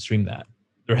game and stream that.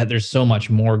 There's so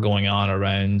much more going on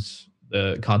around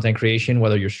the content creation,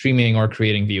 whether you're streaming or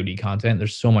creating VOD content.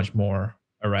 There's so much more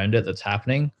around it that's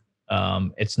happening.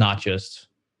 It's not just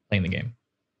playing the game.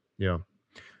 Yeah.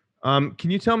 Can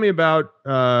you tell me about,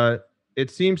 it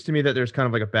seems to me that there's kind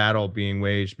of like a battle being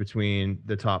waged between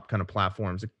the top kind of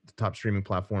platforms, the top streaming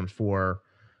platforms for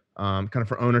kind of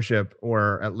for ownership,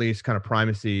 or at least kind of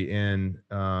primacy in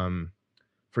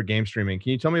for game streaming.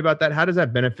 Can you tell me about that? How does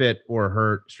that benefit or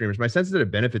hurt streamers? My sense is that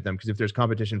it benefit them, because if there's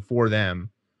competition for them,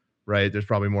 right, there's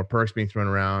probably more perks being thrown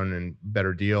around and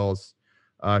better deals.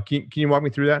 Can you walk me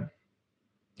through that?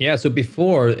 Yeah. So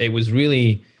before, it was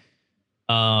really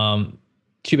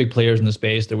two big players in the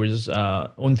space. There was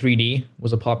Own3D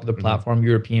was a popular platform,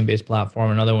 European-based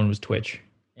platform. Another one was Twitch,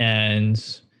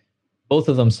 and both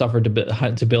of them suffered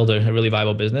to build a really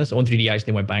viable business. Own3D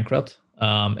actually went bankrupt,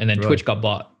 and then Twitch got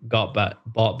bought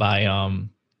by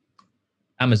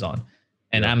Amazon,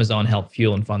 and Amazon helped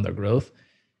fuel and fund their growth.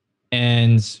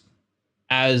 And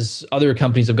as other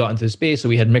companies have gotten into the space, so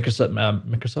we had Microsoft,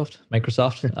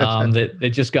 that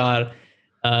just got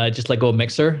just let go of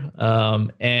Mixer,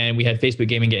 and we had Facebook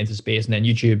Gaming get into space, and then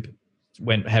YouTube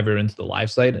went heavier into the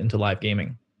live side, into live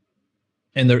gaming.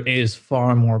 And there is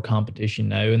far more competition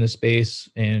now in the space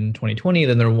in 2020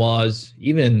 than there was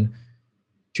even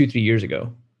 2-3 years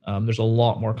ago. There's a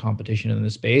lot more competition in the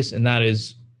space, and that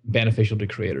is beneficial to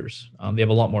creators. They have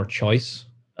a lot more choice,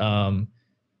 and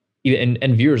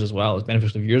viewers as well. It's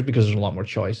beneficial to viewers because there's a lot more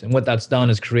choice. And what that's done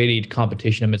is created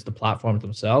competition amidst the platforms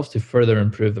themselves to further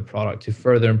improve the product, to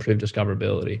further improve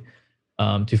discoverability,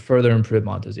 to further improve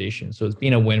monetization. So it's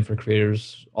been a win for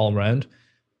creators all around.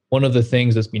 One of the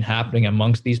things that's been happening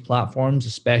amongst these platforms,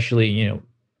 especially,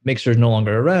 Mixer is no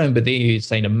longer around, but they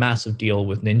signed a massive deal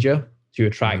with Ninja to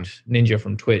attract Ninja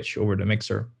from Twitch over to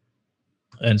Mixer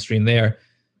and stream there.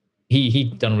 He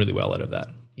done really well out of that.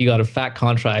 He got a fat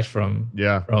contract from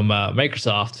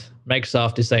Microsoft.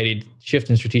 Microsoft decided shift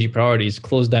in strategic priorities,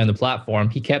 closed down the platform.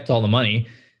 He kept all the money,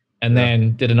 and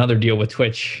then did another deal with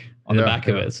Twitch on the back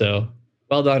of it. So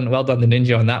well done to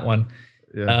Ninja on that one.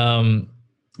 Yeah.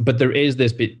 But there is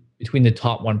this between the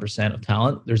top 1% of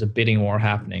talent, there's a bidding war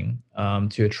happening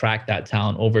to attract that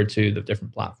talent over to the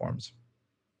different platforms.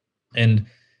 And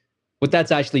what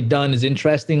that's actually done is,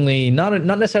 interestingly, not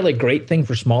necessarily a great thing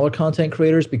for smaller content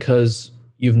creators, because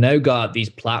you've now got these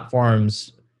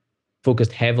platforms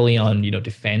focused heavily on,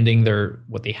 defending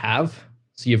what they have.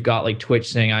 So you've got like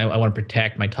Twitch saying, I want to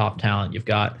protect my top talent. You've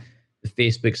got the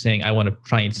Facebook saying, I want to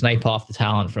try and snipe off the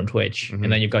talent from Twitch.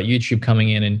 And then you've got YouTube coming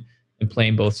in and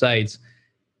playing both sides.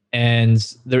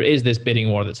 And there is this bidding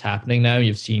war that's happening now.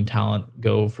 You've seen talent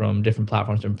go from different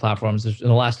platforms to different platforms. In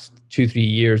the last 2-3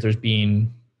 years, there's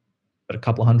been a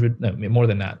couple hundred, no, more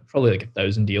than that, probably like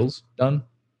 1,000 deals done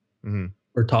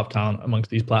for top talent amongst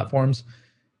these platforms.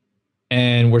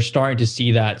 And we're starting to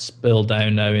see that spill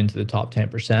down now into the top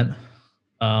 10%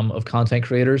 of content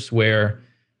creators, where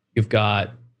you've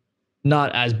got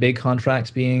not as big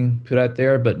contracts being put out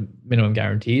there, but minimum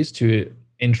guarantees to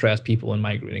interest people in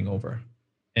migrating over.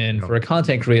 And for a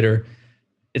content creator,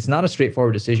 it's not a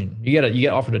straightforward decision. You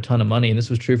get offered a ton of money, and this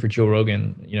was true for Joe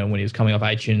Rogan, when he was coming off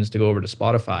iTunes to go over to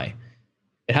Spotify.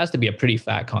 It has to be a pretty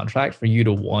fat contract for you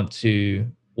to want to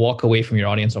walk away from your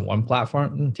audience on one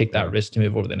platform and take that risk to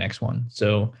move over to the next one.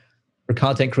 So for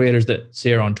content creators that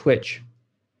say are on Twitch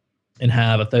and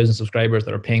have 1,000 subscribers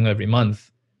that are paying every month,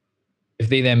 if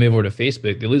they then move over to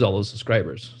Facebook, they lose all those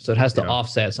subscribers. So it has to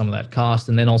offset some of that cost,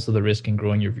 and then also the risk in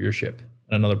growing your viewership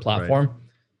on another platform.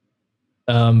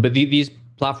 Right. But these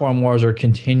platform wars are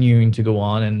continuing to go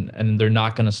on, and they're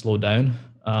not going to slow down.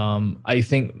 I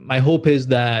think my hope is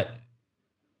that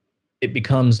it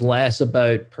becomes less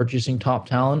about purchasing top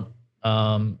talent,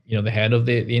 the head of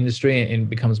the industry, and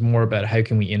becomes more about how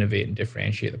can we innovate and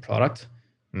differentiate the product.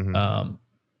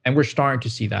 And we're starting to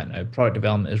see that now. Product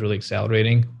development is really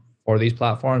accelerating for these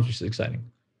platforms, which is exciting.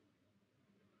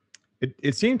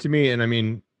 It seemed to me, and I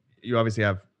mean, you obviously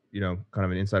have, kind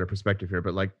of an insider perspective here,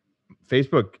 but like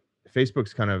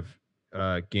Facebook's kind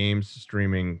of games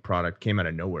streaming product came out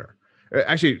of nowhere.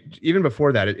 Actually, even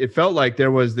before that, it felt like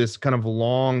there was this kind of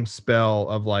long spell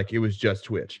of like it was just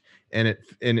Twitch, and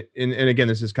again,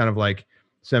 this is kind of like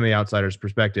semi-outsider's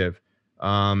perspective,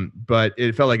 but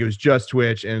it felt like it was just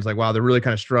Twitch, and it's like, wow, they're really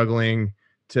kind of struggling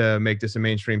to make this a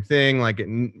mainstream thing. Like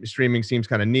streaming seems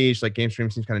kind of niche, like game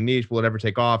streaming seems kind of niche. Will it ever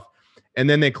take off? And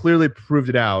then they clearly proved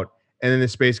it out, and then the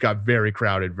space got very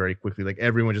crowded very quickly. Like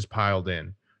everyone just piled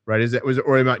in. Right?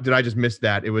 Did I just miss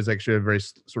that? It was actually a very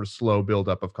sort of slow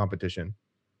buildup of competition.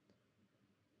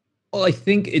 Well, I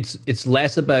think it's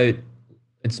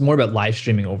more about live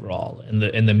streaming overall, and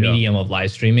the medium of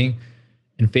live streaming.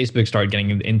 And Facebook started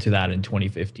getting into that in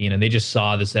 2015, and they just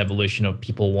saw this evolution of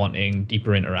people wanting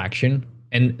deeper interaction,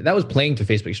 and that was playing to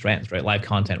Facebook's strengths, right? Live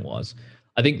content was.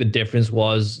 I think the difference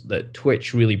was that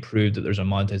Twitch really proved that there's a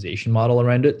monetization model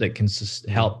around it that can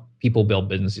help people build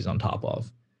businesses on top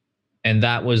of. And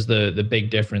that was the big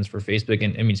difference for Facebook.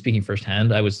 And I mean, speaking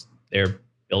firsthand, I was there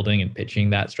building and pitching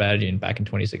that strategy. And back in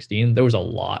 2016, there was a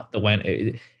lot that went.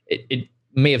 It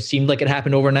may have seemed like it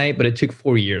happened overnight, but it took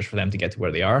 4 years for them to get to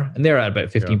where they are. And they're at about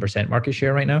 15% market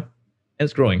share right now. And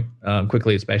it's growing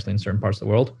quickly, especially in certain parts of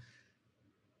the world.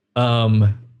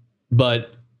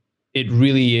 But it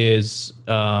really is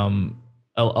a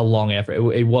long effort.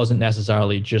 It wasn't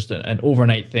necessarily just an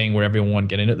overnight thing where everyone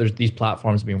get in it. These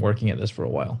platforms have been working at this for a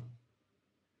while.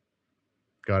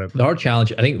 Got it. The hard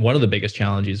challenge, I think one of the biggest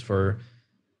challenges on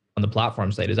the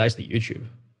platform side is actually YouTube.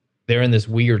 They're in this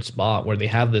weird spot where they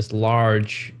have this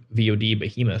large VOD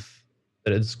behemoth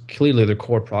that is clearly their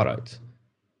core product.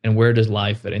 And where does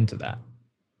live fit into that?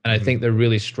 And I think they're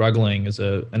really struggling as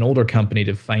an older company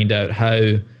to find out how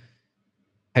do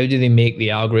they make the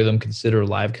algorithm consider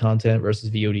live content versus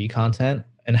VOD content,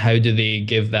 and how do they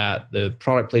give that the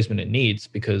product placement it needs,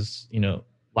 because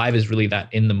live is really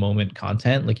that in the moment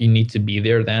content. Like, you need to be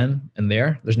there then and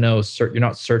there. There's no you're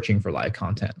not searching for live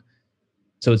content.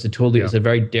 So it's a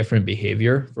very different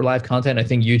behavior for live content. I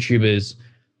think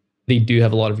they do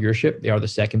have a lot of viewership. They are the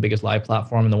second biggest live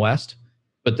platform in the West,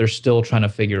 but they're still trying to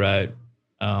figure out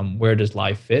where does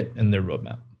live fit in their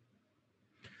roadmap.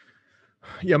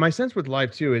 Yeah, my sense with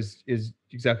live too is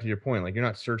exactly your point. Like, you're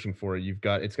not searching for it.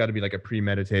 It's got to be like a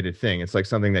premeditated thing. It's like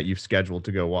something that you've scheduled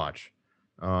to go watch.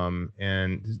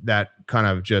 And that kind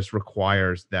of just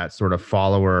requires that sort of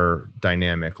follower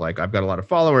dynamic. Like, I've got a lot of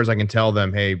followers. I can tell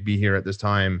them, hey, be here at this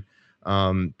time,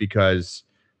 because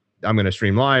I'm going to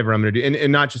stream live, or I'm going to do,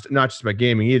 and not just about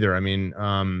gaming either. I mean,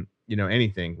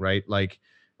 anything, right? Like,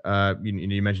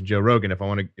 you mentioned Joe Rogan. If I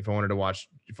wanted to watch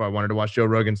Joe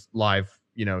Rogan's live,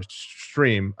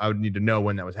 stream, I would need to know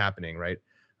when that was happening, right?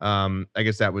 I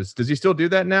guess does he still do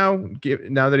that now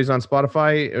that he's on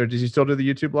Spotify, or does he still do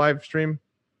the YouTube live stream?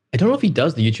 I don't know if he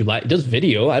does the YouTube live. He does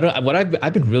video.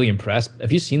 I've been really impressed.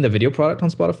 Have you seen the video product on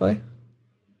Spotify?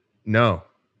 No.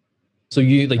 So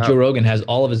Joe Rogan has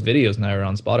all of his videos now are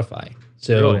on Spotify.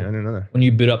 So really? I didn't know that. When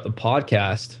you boot up the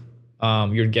podcast,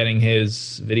 you're getting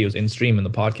his videos in stream in the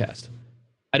podcast.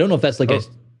 I don't know if that's like a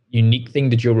unique thing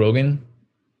to Joe Rogan,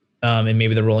 and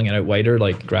maybe they're rolling it out wider,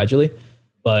 like gradually.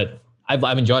 But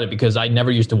I've enjoyed it because I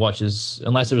never used to watch his,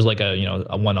 unless it was like a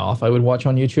one-off I would watch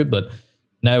on YouTube. But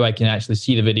now I can actually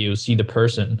see the videos, see the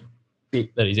person that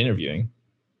he's interviewing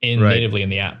natively in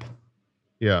the app.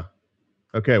 Yeah.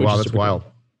 Okay. Wow, that's wild.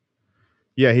 Cool.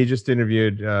 Yeah, he just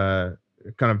interviewed, kind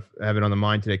of have it on the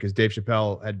mind today because Dave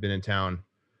Chappelle had been in town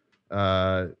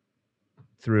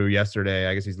through yesterday.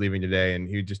 I guess he's leaving today, and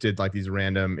he just did like these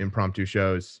random impromptu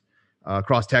shows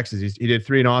across Texas. He did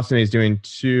 3 in Austin. He's doing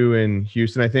 2 in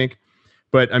Houston, I think.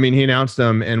 But I mean, he announced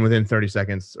them, and within 30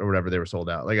 seconds or whatever, they were sold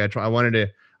out. Like, I wanted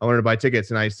to buy tickets,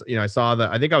 and I saw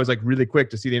I think I was like really quick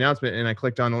to see the announcement, and I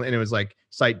clicked on, and it was like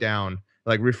site down,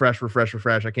 like refresh.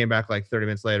 I came back like 30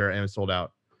 minutes later, and it was sold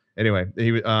out. Anyway,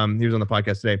 he was on the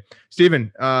podcast today.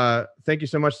 Steven, thank you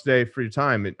so much today for your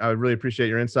time. I really appreciate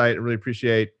your insight. I really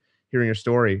appreciate hearing your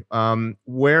story.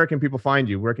 Where can people find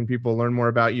you? Where can people learn more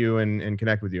about you and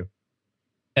connect with you?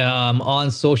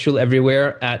 On social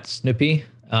everywhere at Snoopy.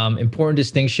 Important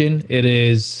distinction. It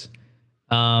is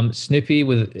Snoopy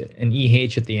with an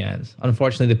EH at the end.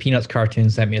 Unfortunately, the Peanuts cartoon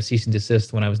sent me a cease and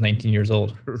desist when I was 19 years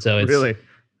old. So it's really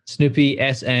Snoopy,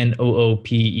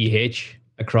 SNOOPEH,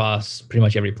 across pretty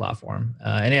much every platform.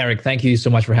 And Eric, thank you so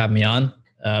much for having me on.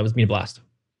 It was been a blast.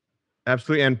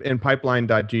 Absolutely. And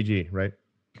pipeline.gg, right?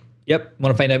 Yep.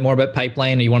 Want to find out more about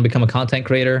Pipeline, or you want to become a content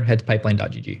creator, head to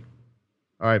pipeline.gg.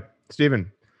 All right,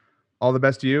 Steven, all the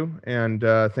best to you. And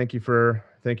thank you for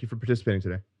participating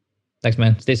today. Thanks,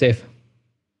 man. Stay safe.